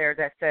word out there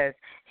that says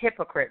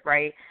hypocrite,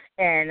 right?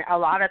 And a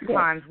lot of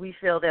times we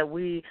feel that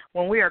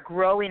when we are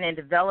growing and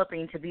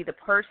developing to be the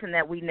person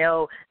that we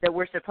know that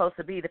we're supposed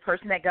to be, the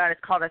person that God has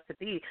called us to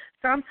be,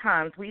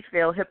 sometimes we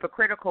feel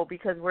hypocritical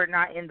because we're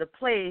not in the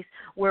place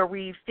where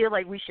we feel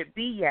like we should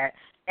be yet.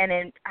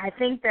 And I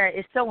think that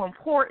it's so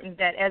important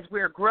that as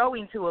we're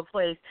growing to a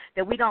place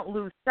that we don't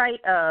lose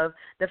sight of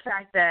the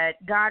fact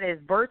that God is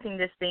birthing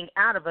this thing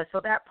out of us.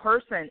 So that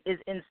person is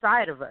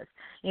inside of us.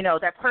 You know,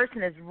 that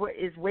person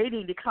is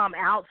waiting to come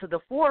out to the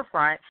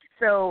forefront.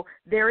 So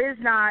there's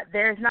not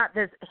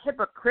this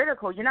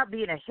hypocritical. You're not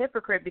being a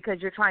hypocrite because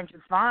you're trying to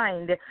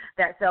find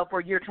that self or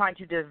you're trying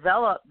to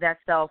develop that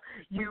self.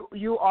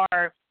 You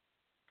are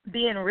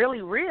being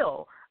really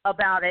real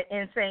about it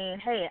and saying,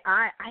 hey,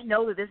 I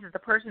know that this is the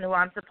person who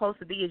I'm supposed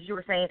to be. As you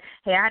were saying,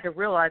 hey, I had to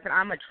realize that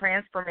I'm a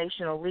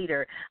transformational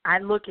leader. I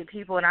look at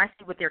people and I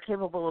see what they're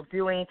capable of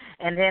doing,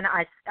 and then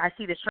I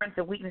see the strengths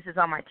and weaknesses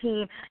on my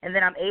team, and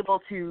then I'm able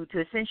to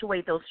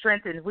accentuate those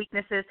strengths and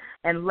weaknesses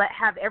and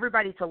have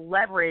everybody to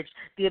leverage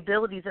the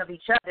abilities of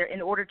each other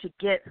in order to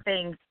get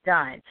things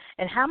done.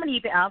 And how many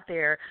of you out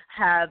there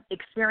have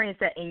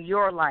experienced that in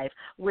your life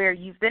where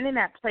you've been in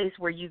that place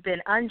where you've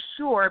been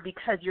unsure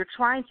because you're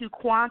trying to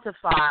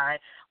quantify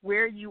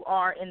where you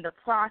are in the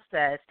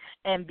process,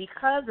 and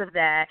because of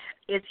that,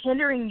 it's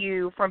hindering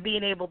you from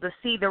being able to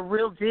see the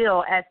real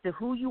deal as to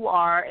who you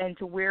are and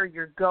to where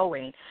you're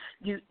going.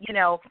 You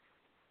know,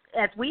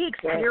 as we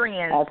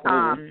experience,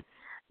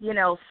 you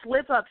know,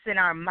 slip-ups in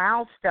our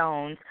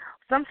milestones,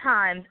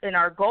 sometimes in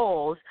our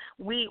goals,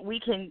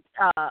 we can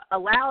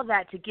allow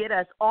that to get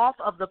us off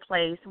of the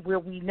place where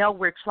we know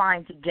we're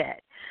trying to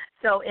get.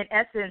 So in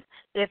essence,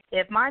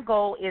 if my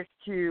goal is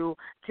to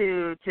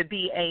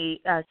be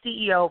a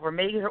CEO of a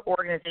major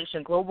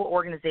organization, global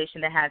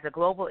organization that has a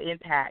global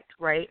impact,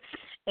 right?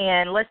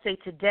 And let's say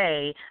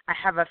today I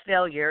have a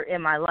failure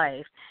in my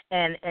life,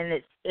 and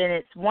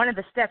it's one of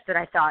the steps that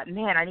I thought,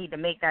 man, I need to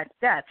make that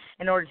step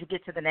in order to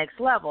get to the next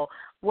level.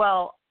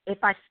 Well, if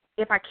I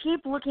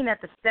keep looking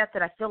at the step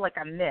that I feel like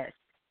I missed,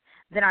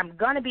 then I'm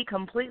going to be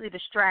completely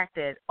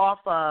distracted off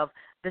of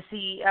the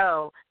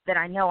CEO that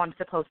I know I'm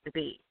supposed to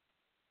be.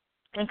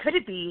 And could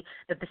it be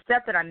that the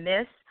step that I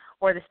missed,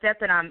 or the step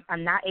that I'm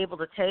not able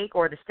to take,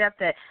 or the step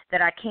that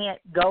I can't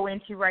go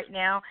into right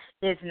now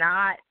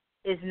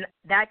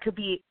that could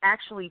be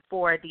actually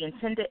for the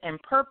intended and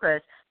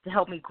purpose to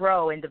help me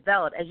grow and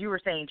develop, as you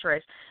were saying,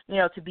 Trish, you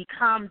know, to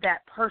become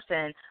that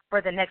person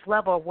for the next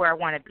level of where I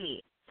want to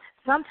be.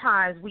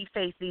 Sometimes we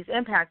face these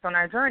impacts on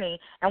our journey,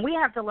 and we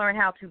have to learn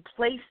how to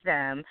place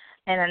them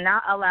and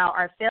not allow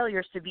our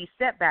failures to be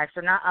setbacks,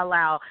 or not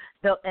allow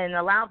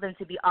them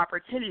to be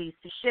opportunities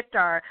to shift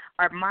our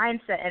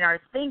mindset and our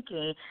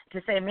thinking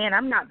to say, man,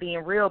 I'm not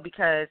being real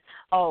because,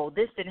 oh,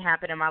 this didn't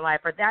happen in my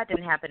life or that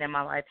didn't happen in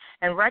my life,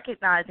 and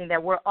recognizing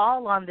that we're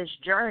all on this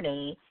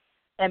journey.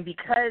 And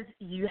because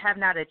you have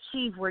not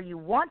achieved where you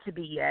want to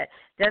be yet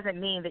doesn't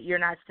mean that you're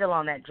not still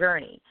on that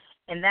journey.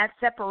 And that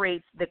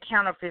separates the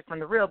counterfeit from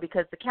the real,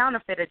 because the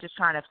counterfeit are just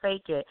trying to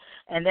fake it,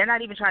 and they're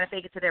not even trying to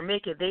fake it till they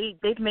make it.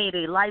 They've made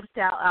a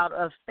lifestyle out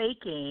of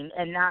faking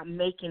and not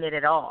making it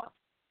at all.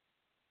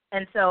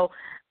 And so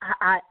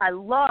I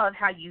love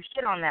how you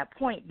hit on that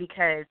point,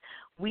 because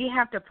we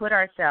have to put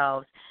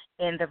ourselves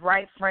in the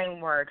right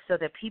framework so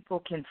that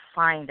people can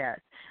find us.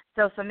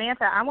 So,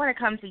 Samantha, I want to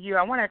come to you.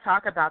 I want to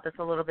talk about this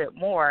a little bit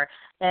more.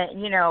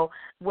 And, you know,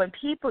 when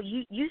people,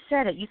 you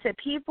said it, you said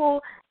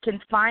people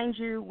can find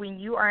you when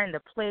you are in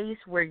the place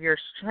where your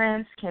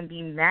strengths can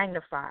be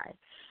magnified.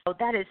 So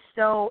that is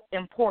so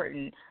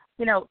important.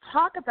 You know,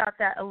 talk about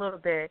that a little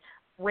bit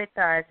with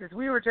us, as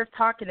we were just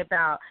talking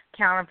about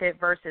counterfeit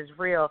versus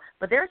real,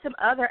 but there are some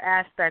other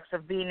aspects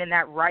of being in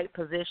that right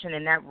position,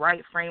 in that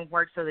right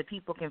framework, so that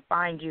people can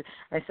find you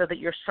and so that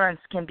your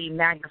strengths can be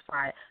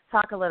magnified.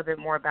 Talk a little bit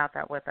more about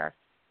that with us.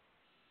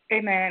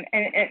 Amen.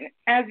 And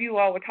as you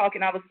all were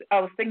talking, I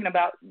was thinking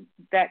about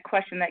that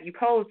question that you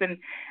posed, and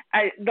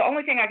the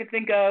only thing I could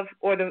think of,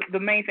 or the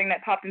main thing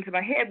that popped into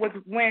my head, was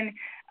when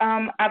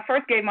I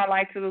first gave my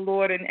life to the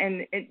Lord,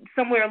 and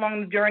somewhere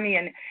along the journey,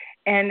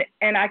 and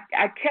I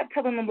kept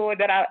telling the Lord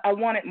that I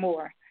wanted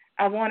more.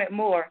 I wanted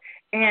more,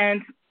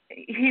 and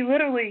He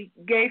literally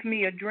gave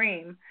me a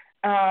dream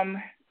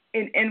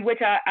in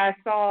which I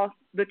saw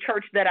the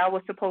church that I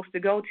was supposed to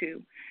go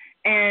to,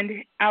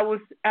 and I was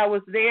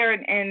there,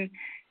 and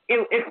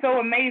it's so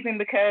amazing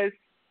because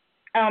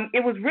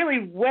it was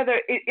really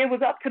it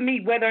was up to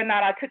me whether or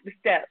not I took the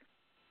step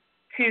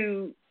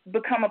to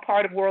become a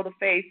part of World of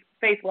Faith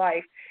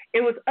Life. It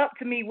was up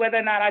to me whether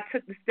or not I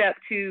took the step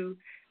to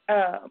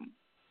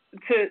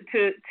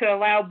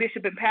allow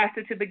Bishop and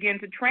Pastor to begin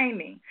to train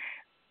me.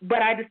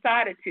 But I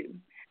decided to.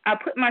 I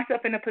put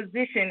myself in a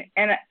position,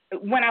 and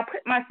when I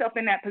put myself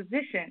in that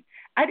position,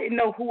 I didn't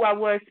know who I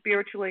was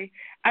spiritually.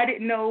 I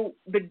didn't know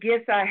the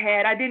gifts I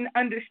had. I didn't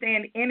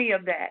understand any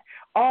of that.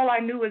 All I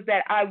knew is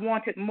that I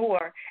wanted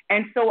more,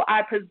 and so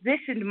I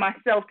positioned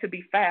myself to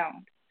be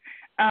found.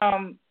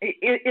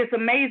 It's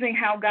amazing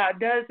how God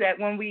does that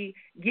when we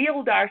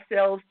yield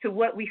ourselves to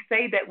what we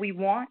say that we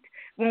want,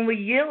 when we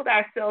yield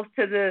ourselves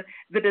to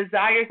the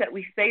desires that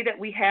we say that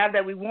we have,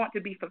 that we want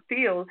to be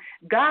fulfilled.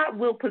 God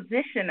will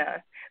position us,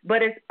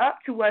 but it's up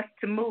to us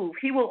to move.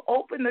 He will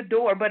open the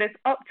door, but it's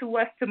up to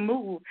us to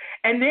move.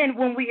 And then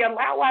when we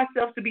allow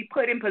ourselves to be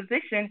put in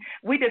position,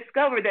 we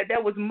discover that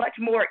there was much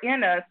more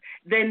in us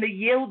than the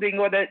yielding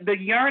or the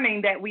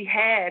yearning that we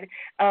had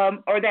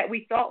or that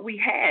we thought we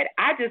had.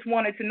 I just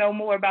wanted to know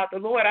more about the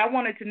Lord. I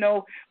wanted to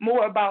know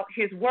more about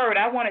His Word.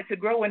 I wanted to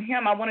grow in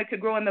Him. I wanted to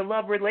grow in the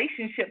love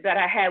relationship that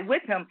I had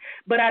with Him.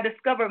 But I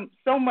discovered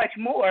so much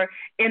more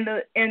in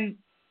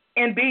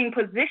being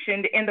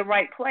positioned in the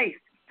right place.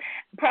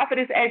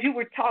 Prophetess, as you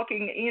were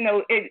talking,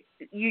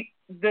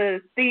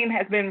 the theme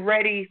has been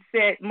ready,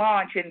 set,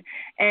 launch,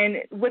 and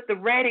with the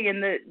ready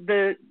and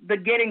the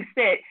getting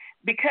set,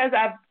 because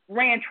I've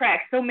ran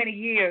track so many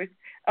years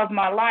of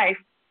my life,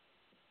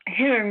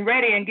 hearing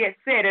ready and get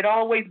set, it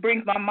always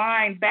brings my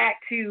mind back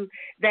to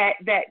that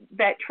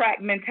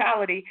track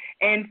mentality.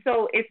 And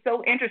so it's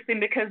so interesting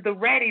because the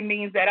ready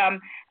means that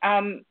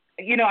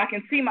I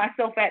can see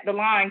myself at the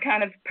line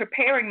kind of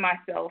preparing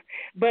myself,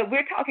 but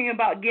we're talking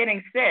about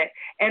getting set,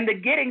 and the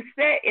getting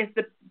set is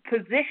the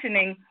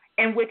positioning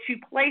in which you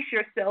place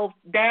yourself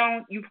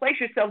down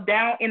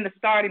in the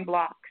starting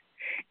blocks.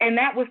 And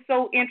that was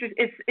so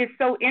interesting. It's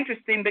so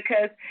interesting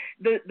because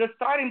the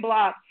starting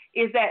block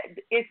is that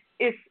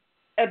it's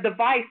a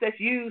device that's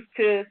used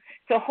to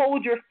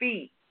hold your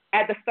feet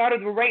at the start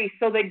of the race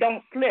so they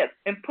don't slip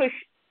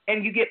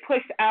and you get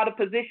pushed out of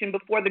position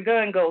before the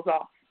gun goes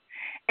off.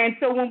 And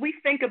so when we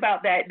think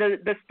about that,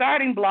 the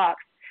starting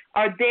blocks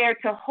are there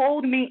to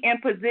hold me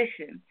in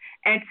position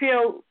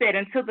until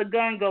the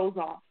gun goes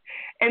off.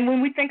 And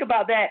when we think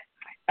about that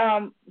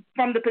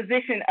from the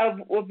position of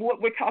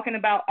what we're talking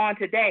about on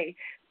today,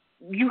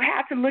 you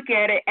have to look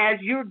at it as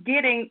you're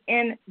getting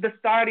in the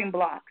starting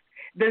blocks.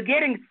 The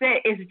getting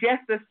set is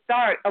just the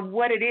start of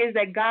what it is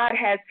that God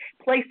has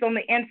placed on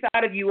the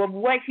inside of you, of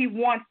what He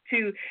wants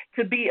to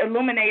be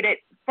illuminated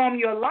from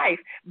your life.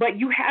 But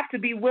you have to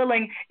be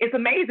willing. It's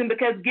amazing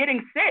because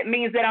getting set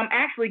means that I'm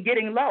actually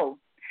getting low.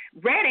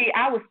 Ready,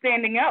 I was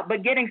standing up,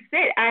 but getting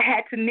set, I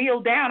had to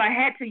kneel down. I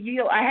had to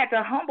yield. I had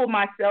to humble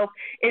myself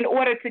in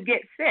order to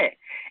get set.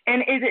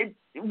 And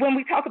when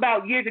we talk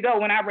about years ago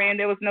when I ran,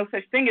 there was no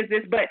such thing as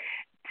this, but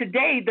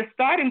today, the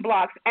starting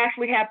blocks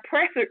actually have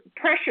pressure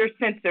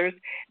sensors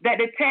that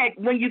detect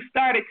when you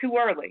started too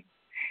early.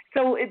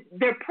 So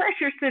there are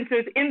pressure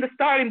sensors in the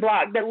starting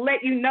block that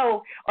let you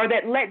know, or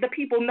that let the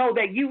people know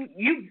that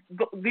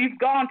you've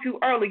gone too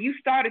early. You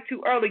started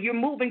too early. You're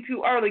moving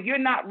too early. You're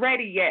not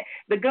ready yet.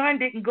 The gun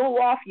didn't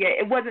go off yet.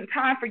 It wasn't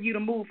time for you to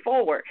move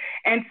forward.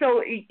 And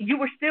so you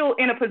were still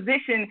in a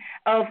position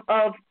of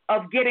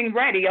getting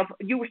ready.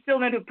 You were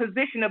still in a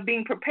position of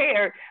being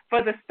prepared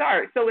for the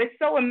start. So it's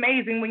so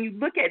amazing when you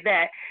look at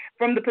that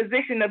from the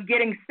position of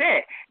getting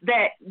set,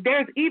 that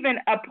there's even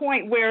a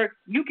point where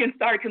you can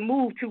start to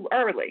move too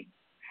early.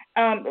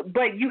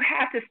 But you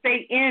have to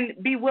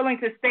be willing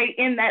to stay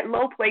in that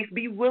low place,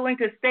 be willing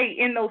to stay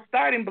in those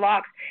starting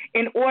blocks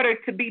in order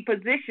to be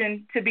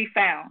positioned to be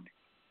found.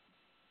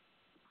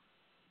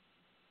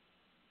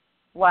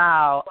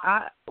 Wow.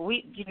 I'm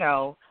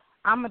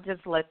going to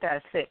just let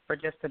that sit for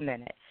just a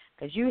minute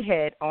because you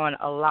hit on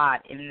a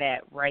lot in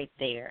that right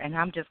there. And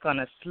I'm just going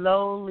to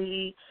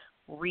slowly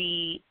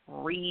reiterate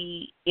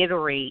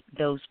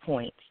those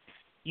points.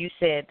 You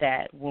said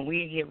that when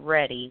we get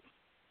ready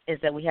is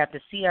that we have to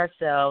see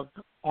ourselves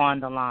on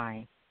the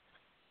line.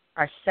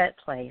 Our set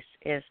place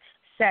is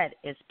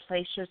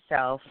place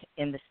yourself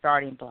in the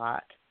starting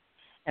block,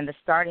 and the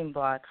starting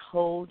block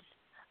holds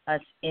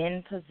us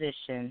in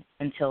position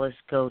until it's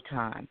go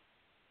time.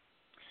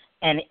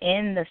 And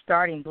in the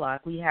starting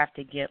block, we have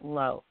to get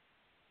low.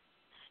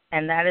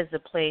 And that is the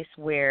place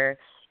where,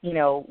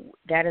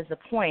 that is the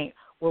point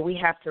where we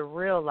have to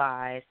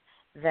realize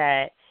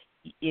that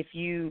if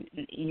you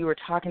were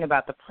talking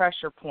about the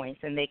pressure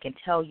points, and they can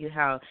tell you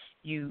how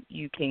you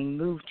can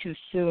move too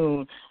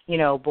soon,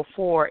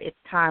 before it's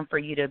time for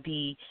you to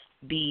be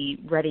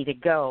ready to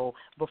go.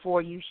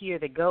 Before you hear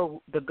the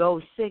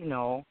go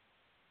signal,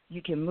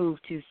 you can move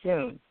too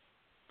soon.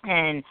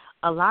 And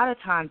a lot of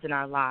times in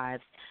our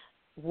lives,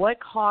 what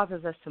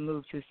causes us to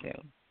move too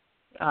soon?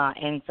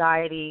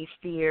 Anxiety,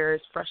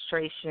 fears,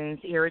 frustrations,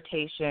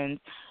 irritations,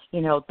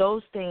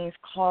 those things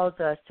cause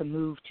us to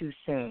move too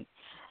soon.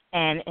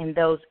 And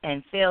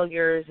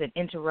failures and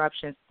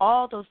interruptions,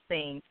 all those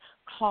things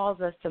cause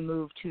us to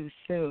move too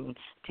soon,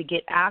 to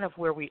get out of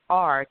where we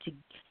are, to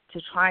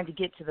trying to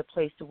get to the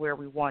place to where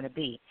we want to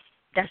be.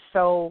 That's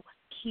so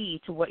key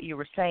to what you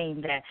were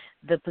saying, that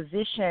the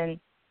position,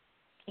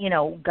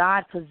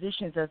 God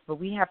positions us, but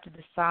we have to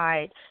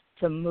decide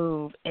to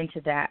move into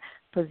that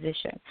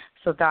position.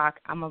 So, Doc,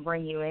 I'm going to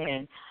bring you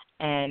in.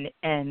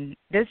 And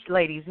this,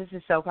 ladies, this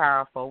is so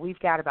powerful. We've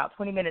got about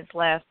 20 minutes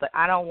left, but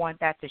I don't want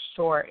that to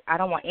I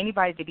don't want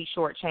anybody to be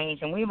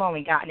shortchanged, and we've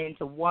only gotten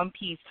into one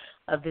piece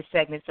of this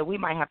segment, so we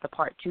might have to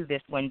part two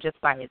this one just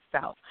by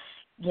itself.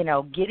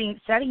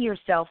 Setting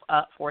yourself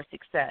up for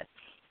success.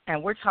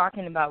 And we're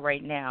talking about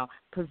right now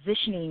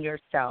positioning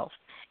yourself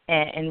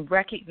and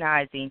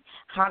recognizing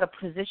how to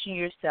position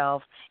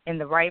yourself in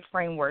the right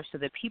framework so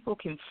that people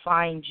can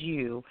find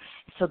you,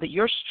 so that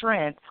your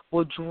strength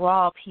will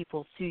draw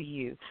people to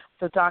you.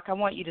 So, Doc, I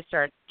want you to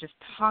start just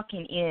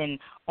talking in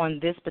on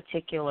this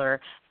particular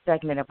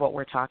segment of what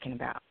we're talking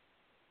about.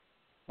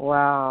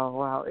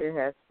 Wow, it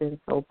has been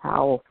so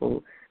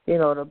powerful.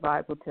 The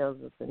Bible tells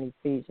us in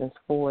Ephesians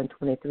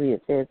 4:23,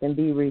 it says, and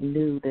be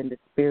renewed in the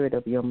spirit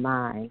of your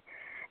mind.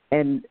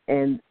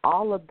 And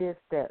all of this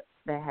that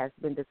has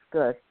been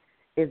discussed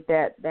is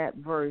that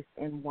verse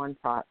in one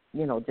thought,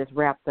 just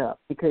wrapped up,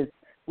 because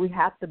we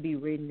have to be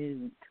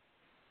renewed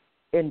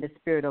in the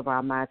spirit of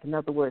our minds. In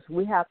other words,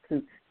 we have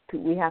to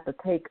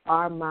take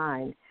our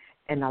mind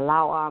and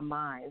allow our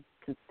minds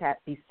to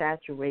be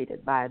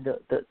saturated by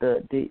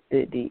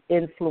the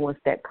influence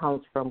that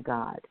comes from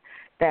God.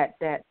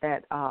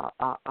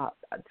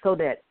 So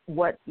that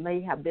what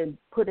may have been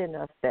put in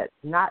us that's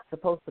not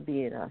supposed to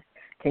be in us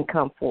can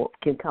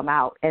come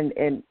out, and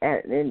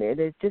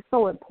it's just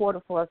so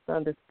important for us to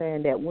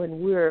understand that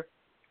when we're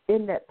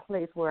in that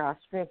place where our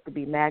strength to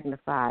be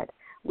magnified,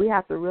 we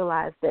have to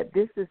realize that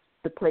this is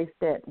the place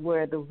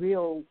where the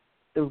real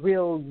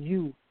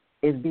you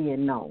is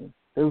being known,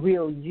 the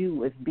real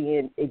you is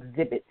being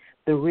exhibited,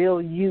 the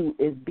real you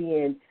is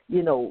being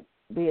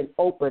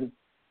open,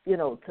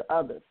 to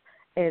others.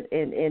 And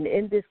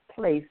in this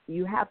place,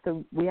 we have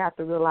to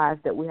realize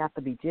that we have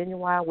to be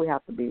genuine, we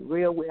have to be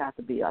real, we have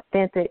to be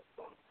authentic.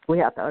 We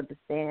have to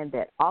understand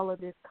that all of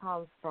this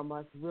comes from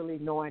us really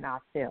knowing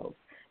ourselves.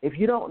 If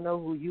you don't know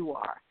who you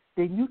are,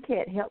 then you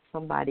can't help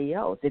somebody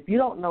else. If you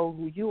don't know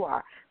who you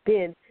are,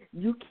 then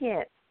you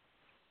can't,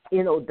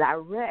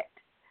 direct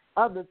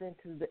others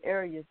into the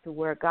areas to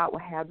where God will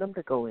have them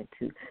to go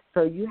into.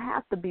 So you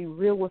have to be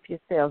real with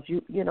yourselves.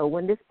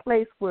 When this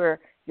place where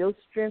your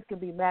strength can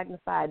be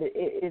magnified,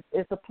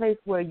 it's a place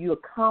where you're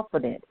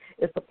confident.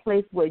 It's a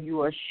place where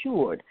you are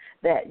assured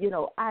that,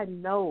 I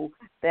know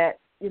that,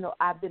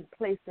 I've been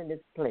placed in this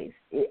place.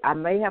 I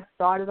may have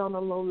started on a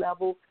low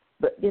level,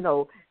 but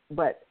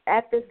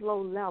at this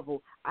low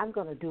level, I'm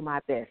going to do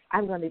my best.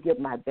 I'm going to give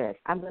my best.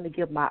 I'm going to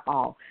give my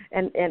all.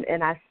 And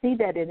I see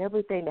that in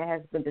everything that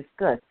has been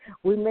discussed.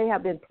 We may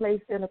have been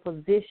placed in a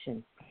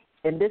position,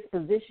 and this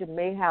position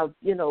may have,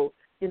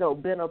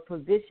 been a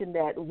position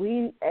that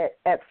we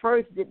at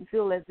first didn't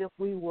feel as if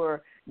we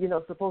were,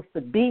 supposed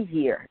to be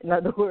here. In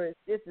other words,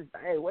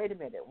 hey, wait a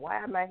minute,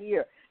 why am I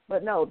here?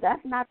 But no,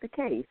 that's not the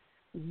case.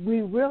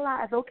 We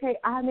realize, okay,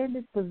 I'm in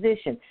this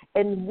position,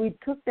 and we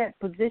took that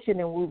position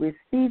and we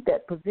received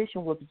that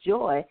position with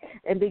joy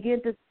and begin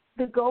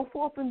to go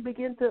forth and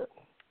begin to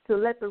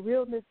let the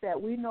realness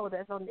that we know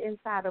that's on the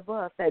inside of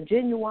us, that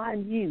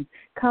genuine you,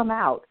 come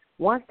out.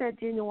 Once that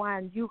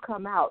genuine you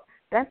come out,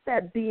 that's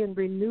that being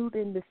renewed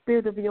in the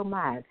spirit of your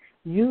mind.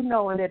 You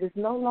knowing that it's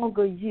no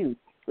longer you.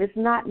 It's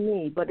not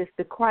me, but it's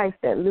the Christ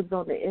that lives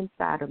on the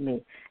inside of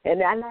me.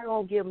 And I'm not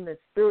going to give them the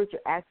spiritual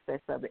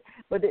aspects of it,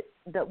 but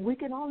that we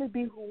can only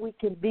be who we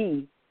can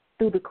be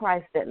through the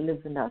Christ that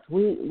lives in us.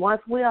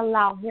 Once we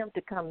allow him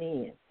to come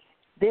in,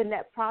 then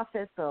that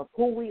process of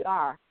who we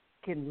are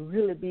can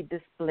really be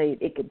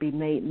displayed. It can be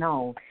made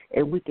known,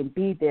 and we can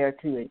be there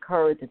to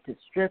encourage and to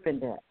strengthen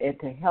that and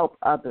to help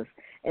others.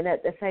 And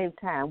at the same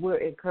time, we're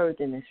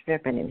encouraging and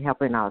strengthening and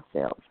helping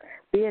ourselves.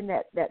 Being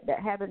that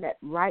having that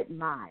right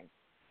mind,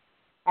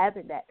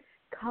 having that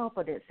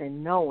confidence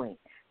in knowing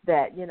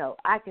that,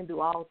 I can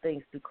do all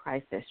things through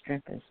Christ that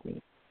strengthens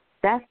me.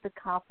 That's the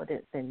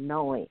confidence in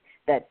knowing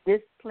that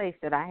this place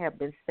that I have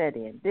been set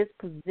in, this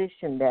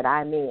position that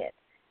I'm in,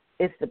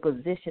 it's the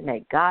position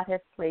that God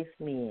has placed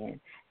me in,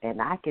 and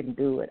I can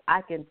do it.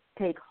 I can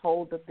take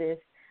hold of this.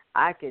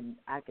 I can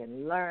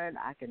learn.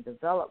 I can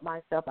develop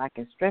myself. I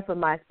can strengthen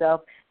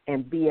myself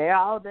and be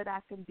all that I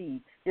can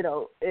be.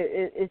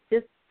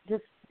 It's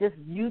just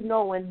you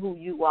knowing who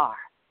you are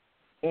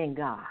in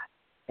God.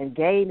 and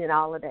gaining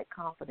all of that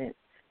confidence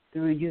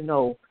through,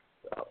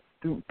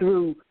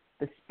 through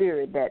the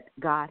Spirit that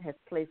God has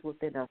placed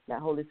within us,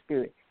 that Holy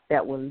Spirit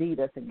that will lead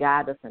us and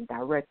guide us and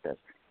direct us.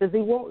 Because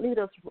he won't lead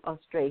us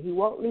astray. He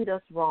won't lead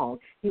us wrong.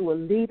 He will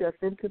lead us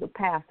into the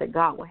path that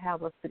God will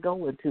have us to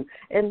go into.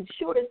 And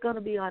sure, it's going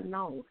to be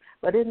unknown.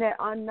 But in that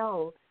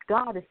unknown,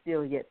 God is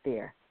still yet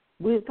there.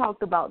 We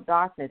talked about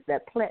darkness,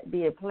 that plant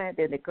being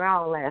planted in the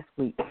ground last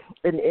week.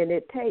 And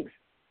it takes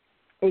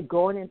it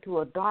going into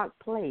a dark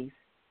place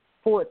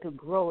for it to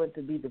grow and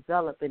to be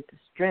developed and to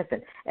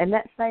strengthen. And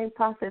that same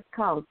process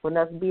comes from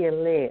us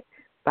being led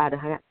by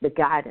the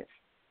guidance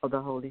of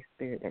the Holy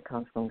Spirit that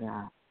comes from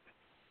God.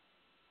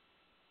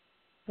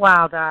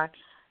 Wow, Doc.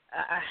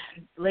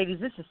 Ladies,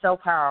 this is so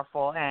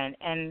powerful, and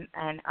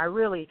I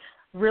really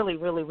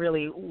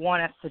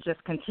want us to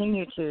just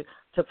continue to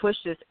push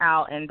this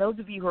out. And those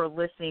of you who are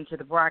listening to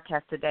the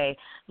broadcast today,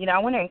 I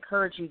want to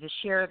encourage you to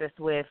share this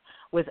with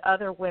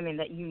other women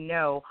that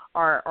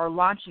are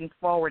launching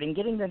forward and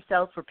getting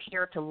themselves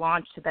prepared to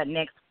launch to that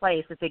next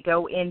place as they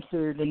go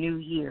into the new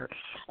year,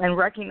 and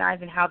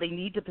recognizing how they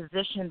need to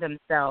position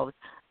themselves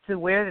to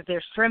where that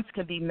their strengths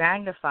can be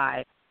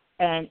magnified,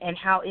 and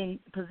how in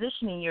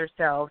positioning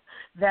yourself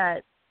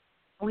that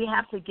we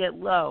have to get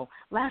low.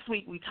 Last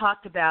week we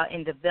talked about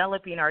in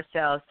developing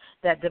ourselves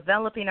that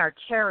developing our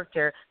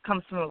character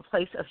comes from a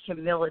place of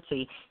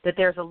humility, that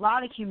there's a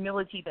lot of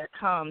humility that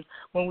comes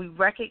when we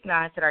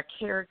recognize that our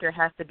character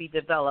has to be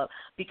developed,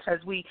 because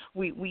we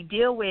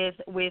deal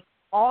with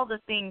all the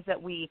things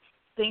that we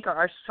think are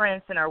our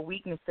strengths and our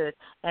weaknesses,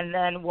 and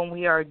then when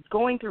we are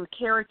going through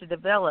character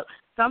develop,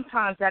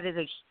 sometimes that is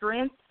a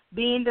strength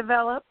being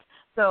developed.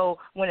 So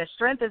when a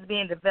strength is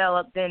being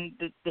developed, then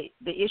the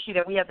issue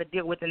that we have to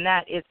deal with in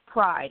that is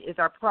pride, is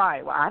our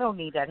pride. Well, I don't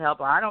need that help,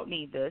 or I don't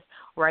need this,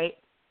 right?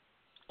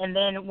 And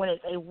then when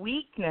it's a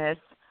weakness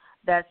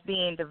that's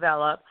being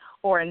developed,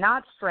 or a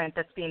not strength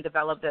that's being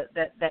developed,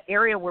 that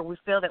area where we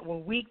feel that we're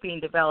weak being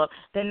developed,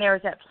 then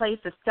there's that place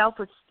of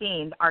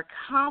self-esteem, our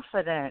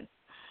confidence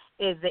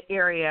is the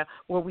area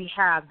where we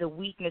have the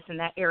weakness in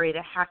that area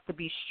that has to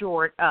be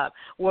shored up,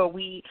 where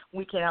we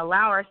can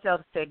allow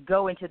ourselves to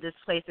go into this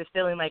place of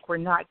feeling like we're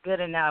not good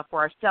enough,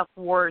 where our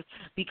self-worth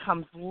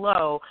becomes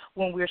low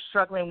when we're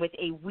struggling with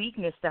a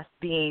weakness that's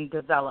being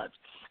developed.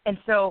 And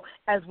so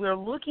as we're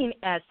looking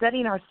at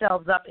setting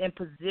ourselves up in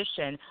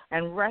position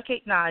and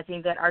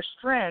recognizing that our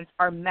strengths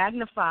are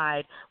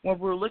magnified when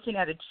we're looking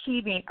at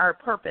achieving our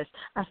purpose,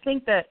 I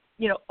think that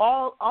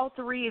all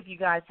three of you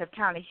guys have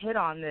kind of hit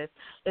on this,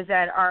 is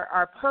that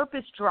our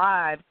purpose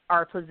drives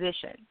our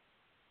position.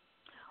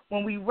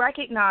 When we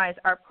recognize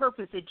our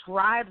purpose, it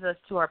drives us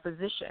to our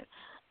position.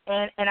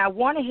 And I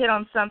want to hit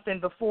on something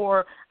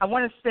before. I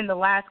want to spend the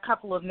last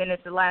couple of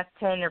minutes, the last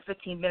 10 or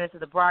 15 minutes of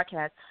the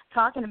broadcast,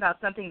 talking about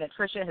something that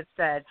Tricia had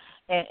said,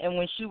 and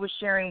when she was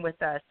sharing with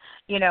us.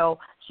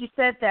 She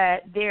said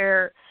that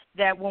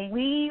when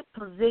we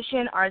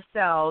position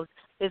ourselves,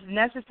 it's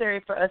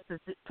necessary for us to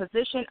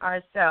position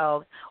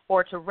ourselves,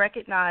 or to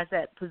recognize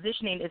that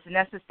positioning is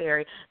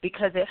necessary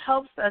because it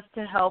helps us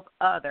to help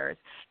others.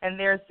 And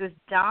there's this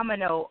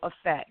domino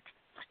effect.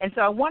 And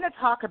so I want to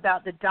talk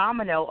about the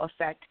domino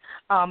effect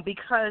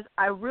because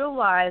I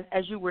realized,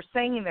 as you were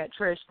saying that,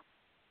 Trish,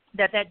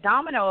 that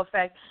domino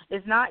effect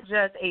is not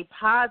just a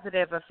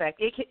positive effect.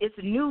 It's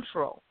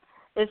neutral.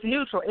 It's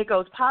neutral. It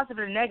goes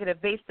positive or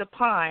negative based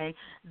upon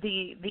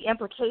the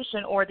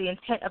implication or the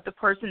intent of the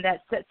person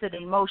that sets it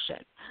in motion.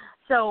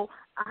 So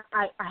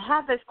I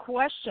have this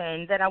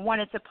question that I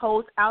wanted to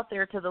pose out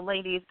there to the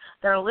ladies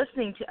that are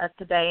listening to us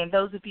today, and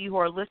those of you who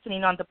are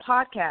listening on the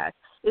podcast,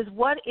 is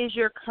what is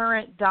your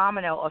current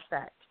domino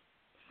effect?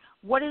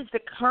 What is the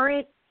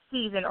current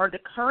season or the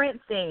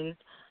current things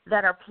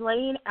that are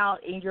playing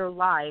out in your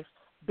life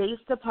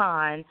based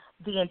upon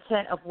the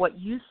intent of what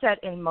you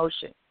set in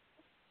motion?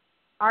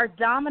 Our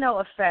domino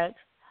effect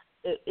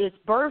is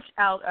birthed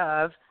out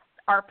of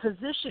our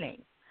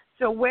positioning.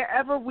 So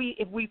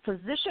if we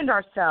positioned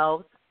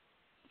ourselves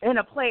in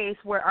a place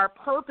where our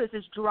purpose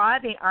is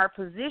driving our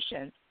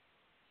position,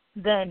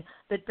 then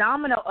the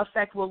domino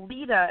effect will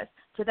lead us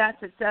to that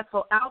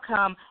successful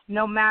outcome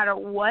no matter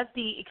what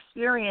the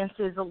experience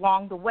is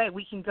along the way.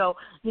 We can go,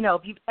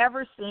 if you've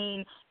ever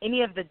seen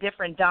any of the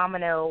different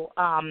domino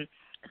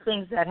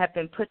things that have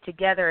been put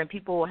together, and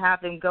people will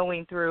have them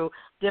going through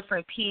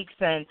different peaks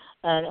and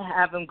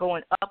have them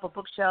going up a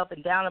bookshelf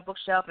and down a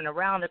bookshelf and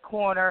around a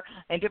corner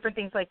and different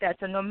things like that.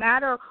 So no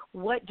matter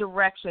what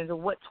directions or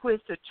what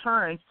twists or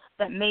turns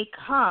that may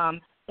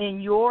come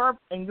in your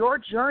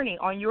journey,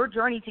 on your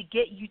journey to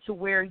get you to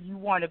where you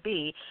want to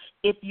be,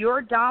 if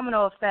your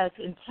domino effect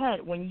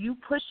intent, when you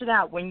push it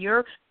out, when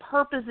your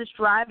purpose is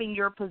driving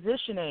your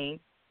positioning,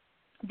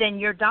 then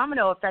your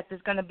domino effect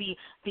is going to be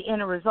the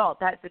end result,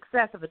 that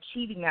success of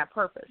achieving that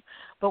purpose.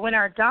 But when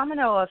our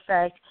domino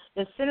effect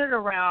is centered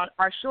around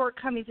our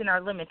shortcomings and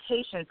our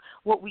limitations,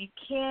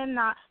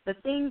 the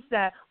things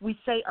that we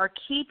say are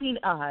keeping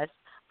us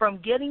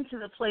from getting to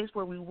the place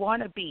where we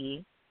want to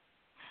be,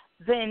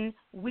 then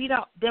we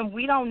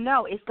don't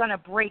know. It's going to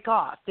break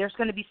off. There's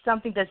going to be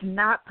something that's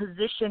not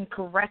positioned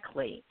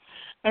correctly.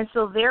 And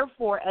so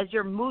therefore, as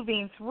you're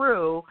moving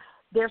through,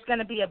 there's going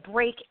to be a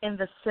break in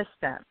the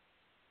system.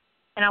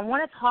 And I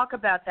want to talk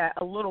about that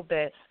a little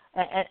bit.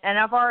 And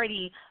I've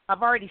already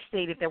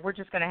stated that we're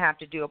just going to have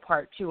to do a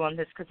part 2 on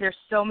this, because there's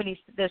so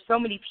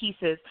many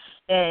pieces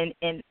in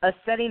us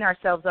setting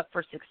ourselves up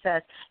for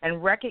success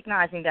and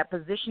recognizing that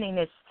positioning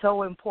is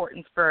so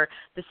important for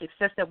the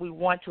success that we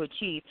want to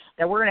achieve,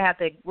 that we're going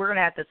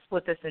to have to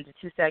split this into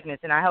 2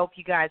 segments. And I hope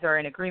you guys are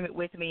in agreement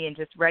with me and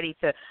just ready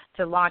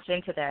to launch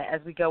into that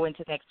as we go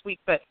into next week.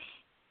 But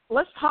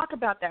let's talk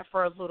about that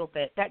for a little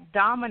bit, that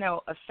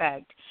domino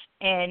effect,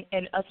 and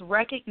us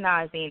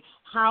recognizing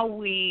how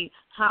we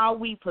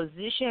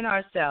position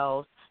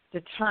ourselves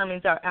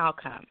determines our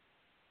outcome.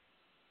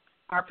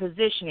 Our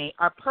positioning,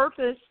 our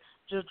purpose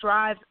just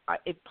drives.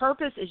 If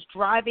purpose is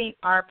driving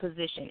our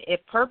position,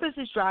 if purpose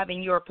is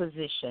driving your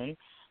position,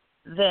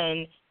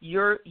 then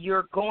you're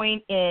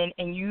going in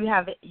and you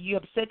have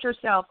set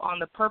yourself on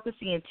the purpose,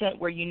 the intent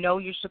where you know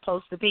you're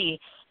supposed to be.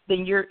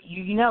 Then you're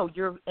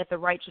at the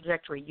right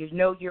trajectory. You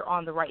know you're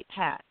on the right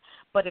path.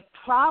 But if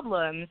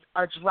problems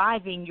are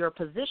driving your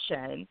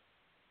position,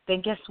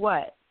 then guess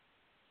what?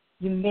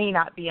 You may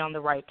not be on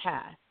the right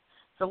path.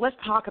 So let's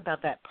talk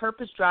about that,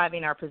 purpose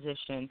driving our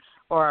position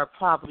or our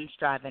problems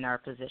driving our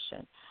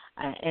position.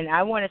 And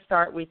I want to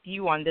start with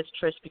you on this,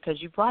 Trish,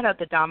 because you brought up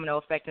the domino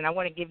effect, and I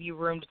want to give you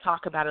room to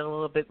talk about it a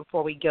little bit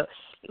before we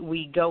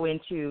go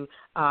into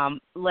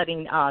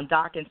letting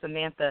Doc and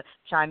Samantha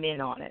chime in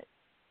on it.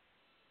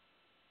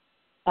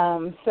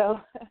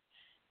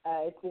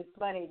 It's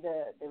funny,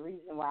 the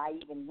reason why I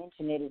even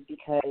mention it is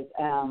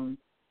because,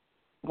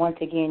 once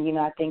again,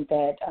 I think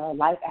that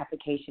life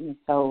application is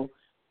so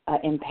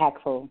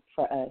impactful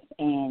for us.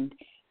 And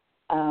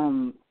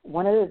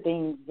one of the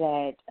things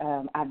that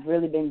I've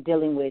really been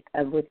dealing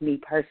with me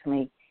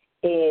personally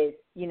is,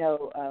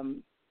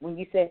 when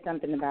you said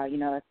something about,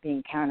 us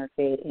being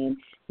counterfeit and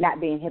not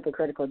being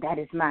hypocritical, that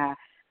is my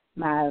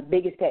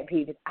biggest pet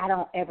peeve. Is I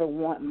don't ever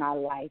want my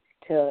life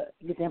to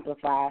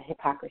exemplify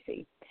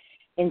hypocrisy.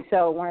 And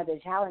so one of the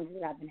challenges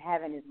that I've been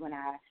having is when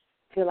I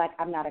feel like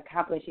I'm not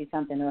accomplishing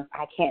something, or if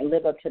I can't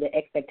live up to the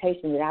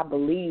expectation that I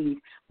believe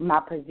my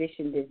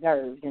position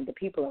deserves and the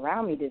people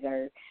around me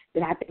deserve,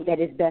 then I think that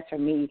it's best for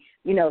me,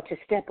 to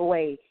step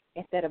away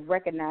instead of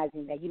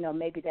recognizing that,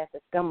 maybe that's a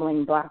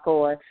stumbling block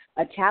or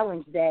a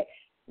challenge that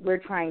we're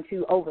trying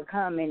to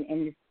overcome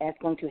and that's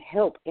going to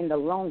help in the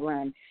long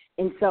run.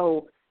 And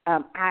so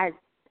I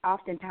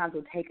oftentimes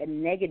will take a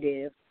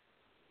negative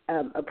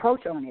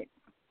approach on it.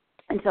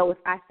 And so if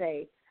I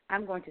say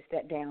I'm going to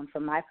step down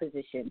from my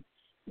position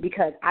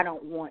because I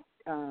don't want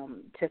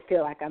to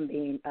feel like I'm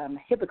being a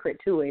hypocrite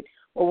to it,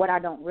 or what I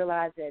don't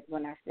realize that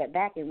when I step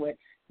back and what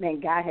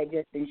God had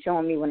just been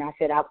showing me when I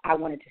said I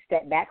wanted to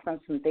step back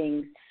from some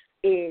things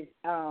is,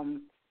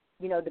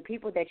 the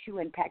people that you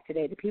impact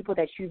today, the people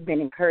that you've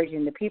been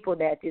encouraging, the people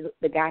that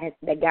God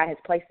has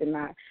placed in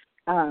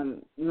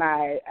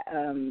my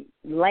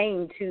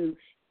lane to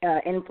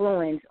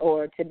influence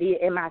or to be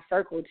in my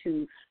circle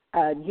to,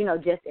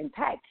 just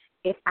impact.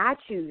 If I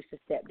choose to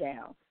step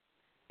down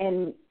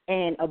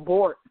and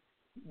abort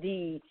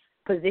the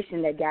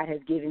position that God has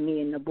given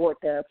me and abort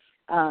the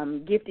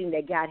gifting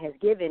that God has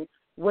given,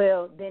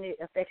 well, then it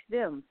affects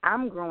them.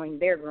 I'm growing,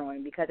 they're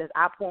growing, because as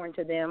I pour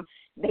into them,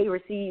 they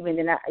receive, and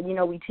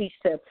then, we teach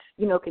to,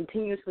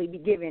 continuously be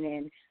given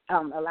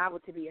and allow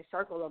it to be a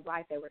circle of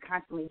life that we're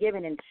constantly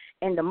given.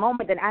 And the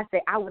moment that I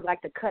say I would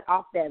like to cut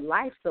off that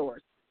life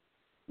source,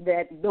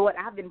 that what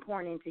I've been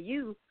pouring into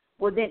you,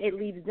 well, then it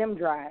leaves them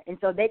dry. And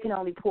so they can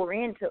only pour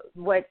into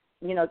what,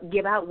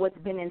 give out what's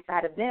been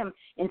inside of them.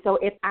 And so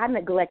if I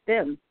neglect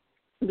them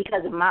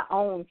because of my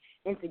own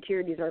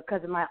insecurities or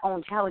because of my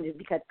own challenges,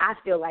 because I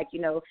feel like,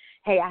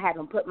 hey, I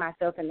haven't put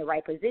myself in the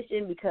right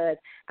position because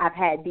I've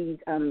had these,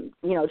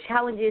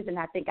 challenges, and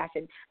I think I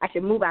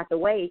should move out the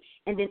way.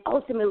 And then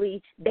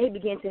ultimately they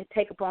begin to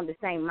take upon the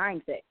same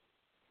mindset.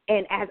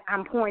 And as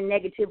I'm pouring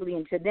negatively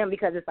into them,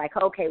 because it's like,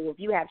 okay, well, if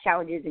you have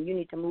challenges and you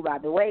need to move out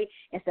of the way,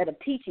 instead of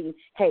teaching,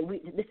 hey,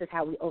 this is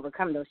how we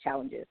overcome those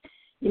challenges.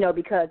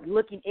 Because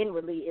looking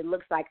inwardly, it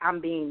looks like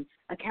I'm being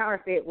a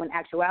counterfeit when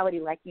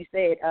actuality, like you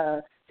said,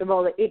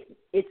 Servola,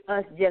 it's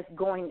us just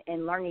going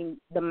and learning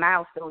the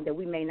milestone that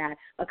we may not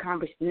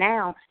accomplish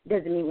now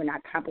doesn't mean we're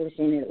not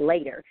accomplishing it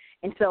later.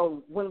 And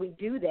so when we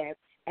do that,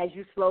 as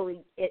you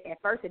slowly,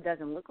 at first it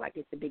doesn't look like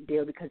it's a big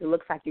deal because it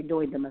looks like you're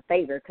doing them a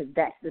favor because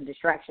that's the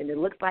distraction. It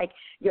looks like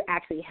you're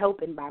actually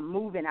helping by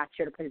moving out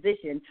your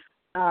position,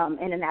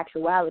 and in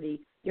actuality,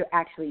 you're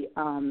actually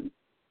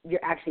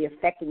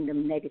affecting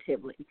them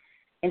negatively.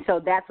 And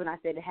so that's when I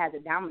said it has a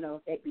domino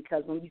effect,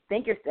 because when you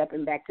think you're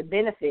stepping back to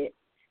benefit,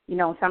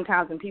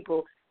 sometimes when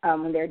people,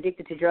 when they're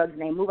addicted to drugs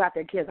and they move out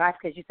their kids' life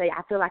because you say,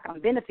 I feel like I'm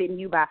benefiting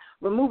you by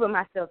removing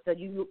myself so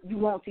you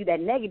won't see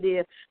that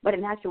negative. But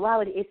in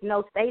actuality, it's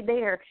no, stay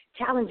there,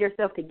 challenge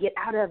yourself to get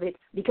out of it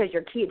because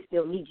your kids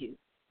still need you.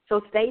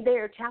 So stay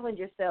there, challenge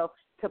yourself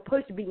to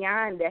push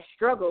beyond that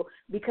struggle,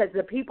 because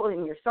the people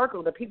in your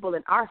circle, the people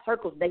in our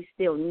circles, they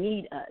still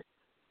need us.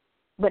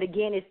 But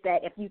again, it's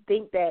that if you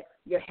think that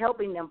you're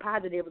helping them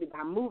positively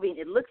by moving,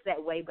 it looks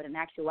that way, but in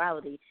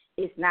actuality,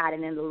 it's not.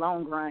 And in the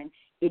long run,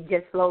 it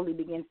just slowly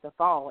begins to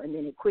fall, and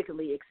then it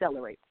quickly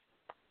accelerates.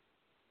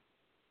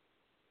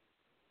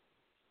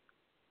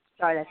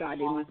 Sorry, that's all I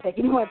didn't want to take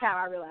any more time.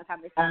 I realized how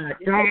much time.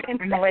 Doc, I'm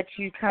going to let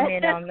you come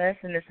in on this,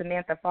 and then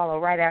Samantha follow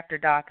right after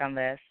Doc on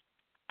this.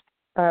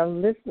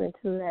 Listening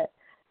to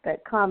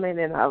that comment,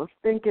 and I was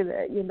thinking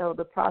that,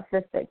 the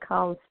process that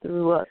comes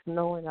through us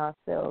knowing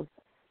ourselves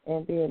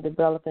and being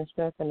developed and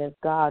strengthened as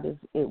God is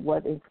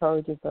what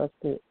encourages us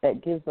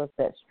that gives us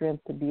that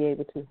strength to be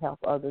able to help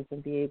others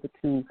and be able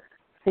to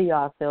see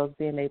ourselves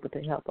being able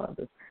to help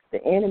others.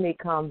 The enemy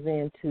comes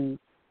in to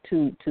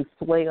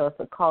sway us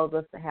or cause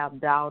us to have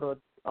doubt or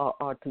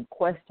to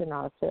question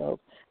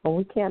ourselves, and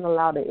we can't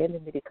allow the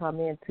enemy to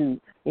come in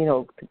to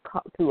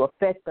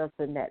affect us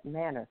in that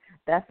manner.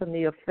 That's an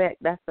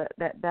effect. That's an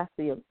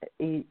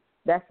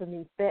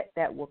effect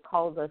that will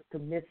cause us to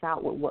miss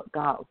out with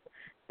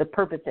the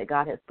purpose that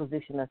God has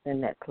positioned us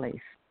in that place.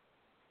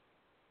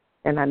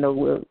 And I know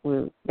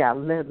we'll got a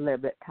little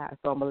bit time,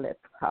 so I'm gonna let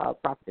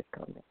Prophet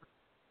come in.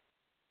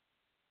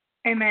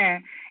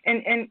 Amen.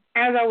 And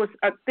as I was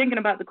thinking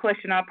about the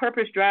question, our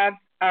purpose drives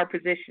our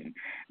position.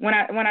 When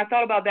I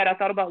thought about that, I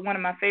thought about one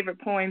of my favorite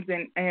poems,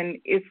 and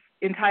it's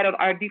entitled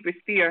Our Deepest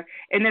Fear.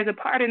 And there's a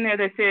part in there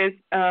that says,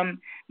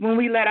 when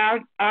we let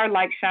our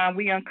light shine,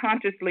 we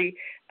unconsciously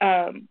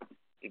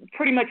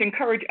pretty much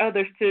encourage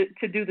others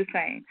to do the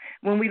same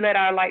when we let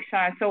our light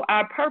shine. So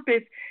our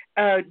purpose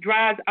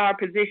drives our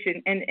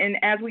position. And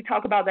as we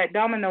talk about that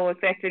domino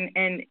effect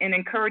and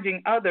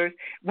encouraging others,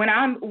 when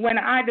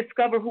I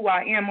discover who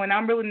I am, when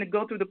I'm willing to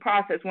go through the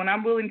process, when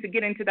I'm willing to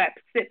get into that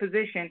sit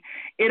position,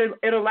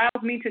 it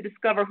allows me to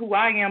discover who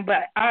I am,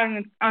 but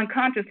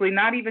unconsciously,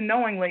 not even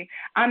knowingly,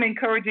 I'm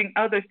encouraging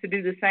others to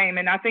do the same.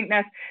 And I think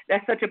that's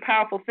such a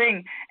powerful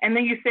thing. And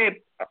then you said,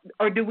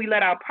 or do we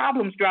let our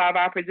problems drive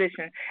our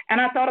position?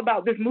 And I thought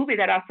about this movie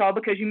that I saw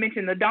because you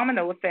mentioned the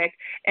domino effect,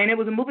 and it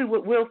was a movie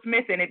with Will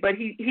Smith in it, but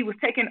he was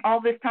taking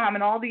all this time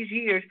and all these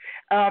years,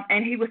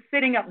 and he was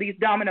setting up these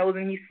dominoes,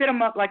 and he set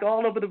them up like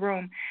all over the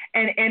room.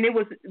 And it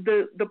was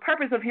the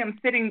purpose of him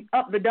setting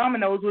up the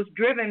dominoes was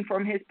driven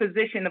from his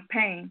position of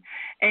pain.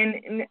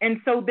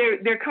 And so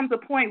there comes a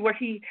point where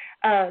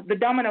the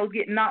dominoes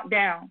get knocked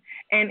down.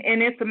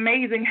 And it's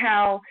amazing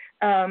how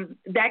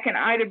that can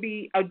either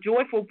be a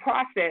joyful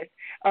process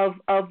of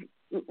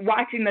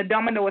watching the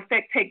domino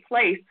effect take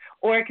place,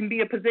 or it can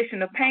be a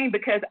position of pain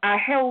because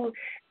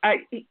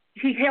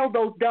he held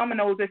those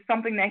dominoes as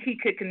something that he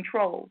could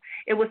control.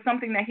 It was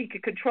something that he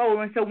could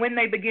control. And so when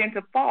they began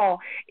to fall,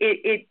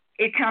 it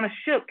kind of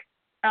shook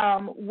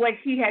what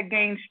he had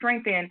gained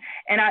strength in.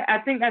 And I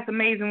think that's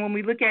amazing when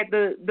we look at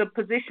the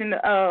position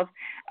of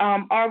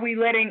are we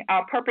letting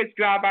our purpose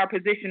drive our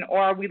position,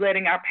 or are we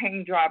letting our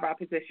pain drive our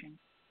position?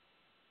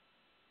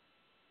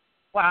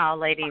 Wow,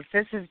 ladies,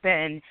 this has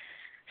been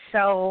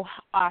so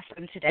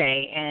awesome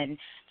today, and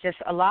just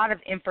a lot of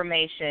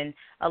information,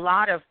 a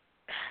lot of,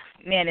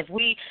 man, if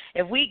we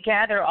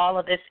gather all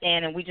of this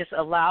in and we just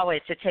allow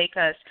it to take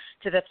us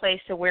to the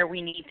place to where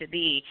we need to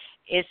be,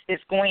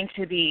 it's going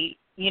to be,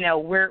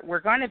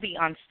 we're going to be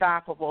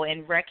unstoppable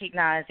in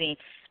recognizing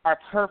our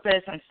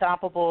purpose,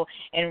 unstoppable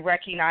in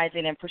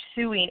recognizing and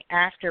pursuing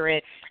after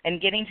it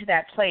and getting to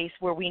that place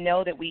where we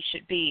know that we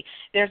should be.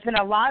 There's been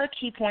a lot of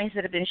key points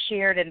that have been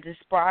shared in this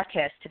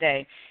broadcast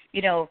today.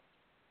 It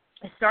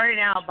started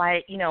out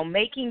by,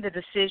 making the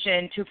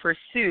decision to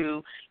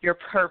pursue your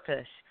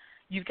purpose.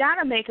 You've got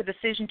to make a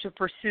decision to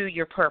pursue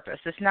your purpose.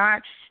 It's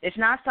not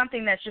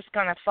something that's just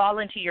going to fall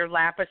into your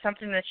lap, or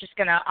something that's just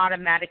going to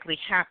automatically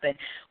happen.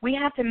 We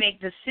have to make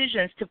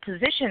decisions to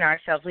position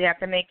ourselves. We have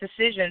to make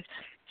decisions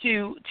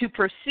to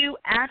pursue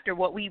after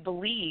what we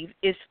believe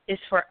is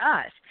for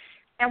us.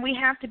 And we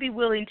have to be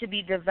willing to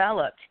be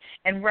developed,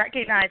 and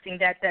recognizing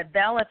that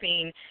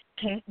developing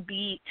can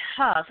be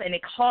tough, and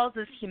it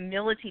causes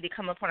humility to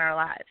come upon our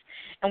lives.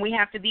 And we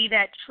have to be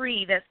that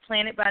tree that's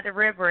planted by the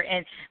river,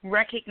 and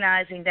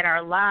recognizing that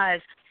our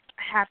lives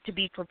have to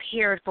be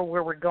prepared for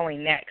where we're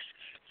going next.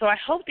 So I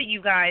hope that you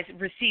guys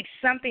received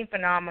something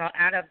phenomenal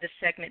out of this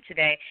segment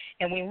today,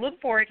 and we look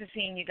forward to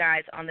seeing you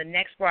guys on the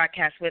next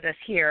broadcast with us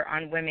here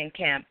on Women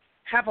Camp.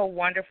 Have a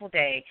wonderful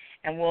day,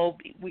 and we'll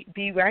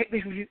be right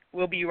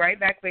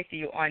back with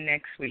you on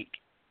next week.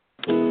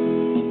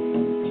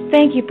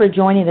 Thank you for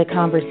joining the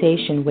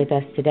conversation with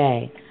us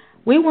today.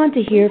 We want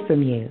to hear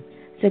from you,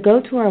 so go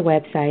to our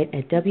website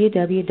at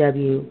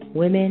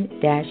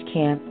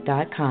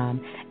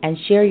www.women-camp.com and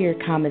share your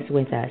comments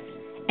with us,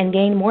 and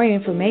gain more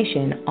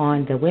information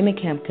on the Women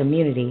Camp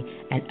community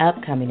and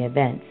upcoming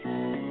events.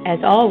 As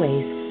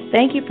always,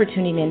 thank you for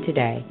tuning in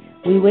today.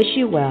 We wish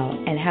you well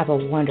and have a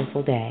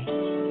wonderful day.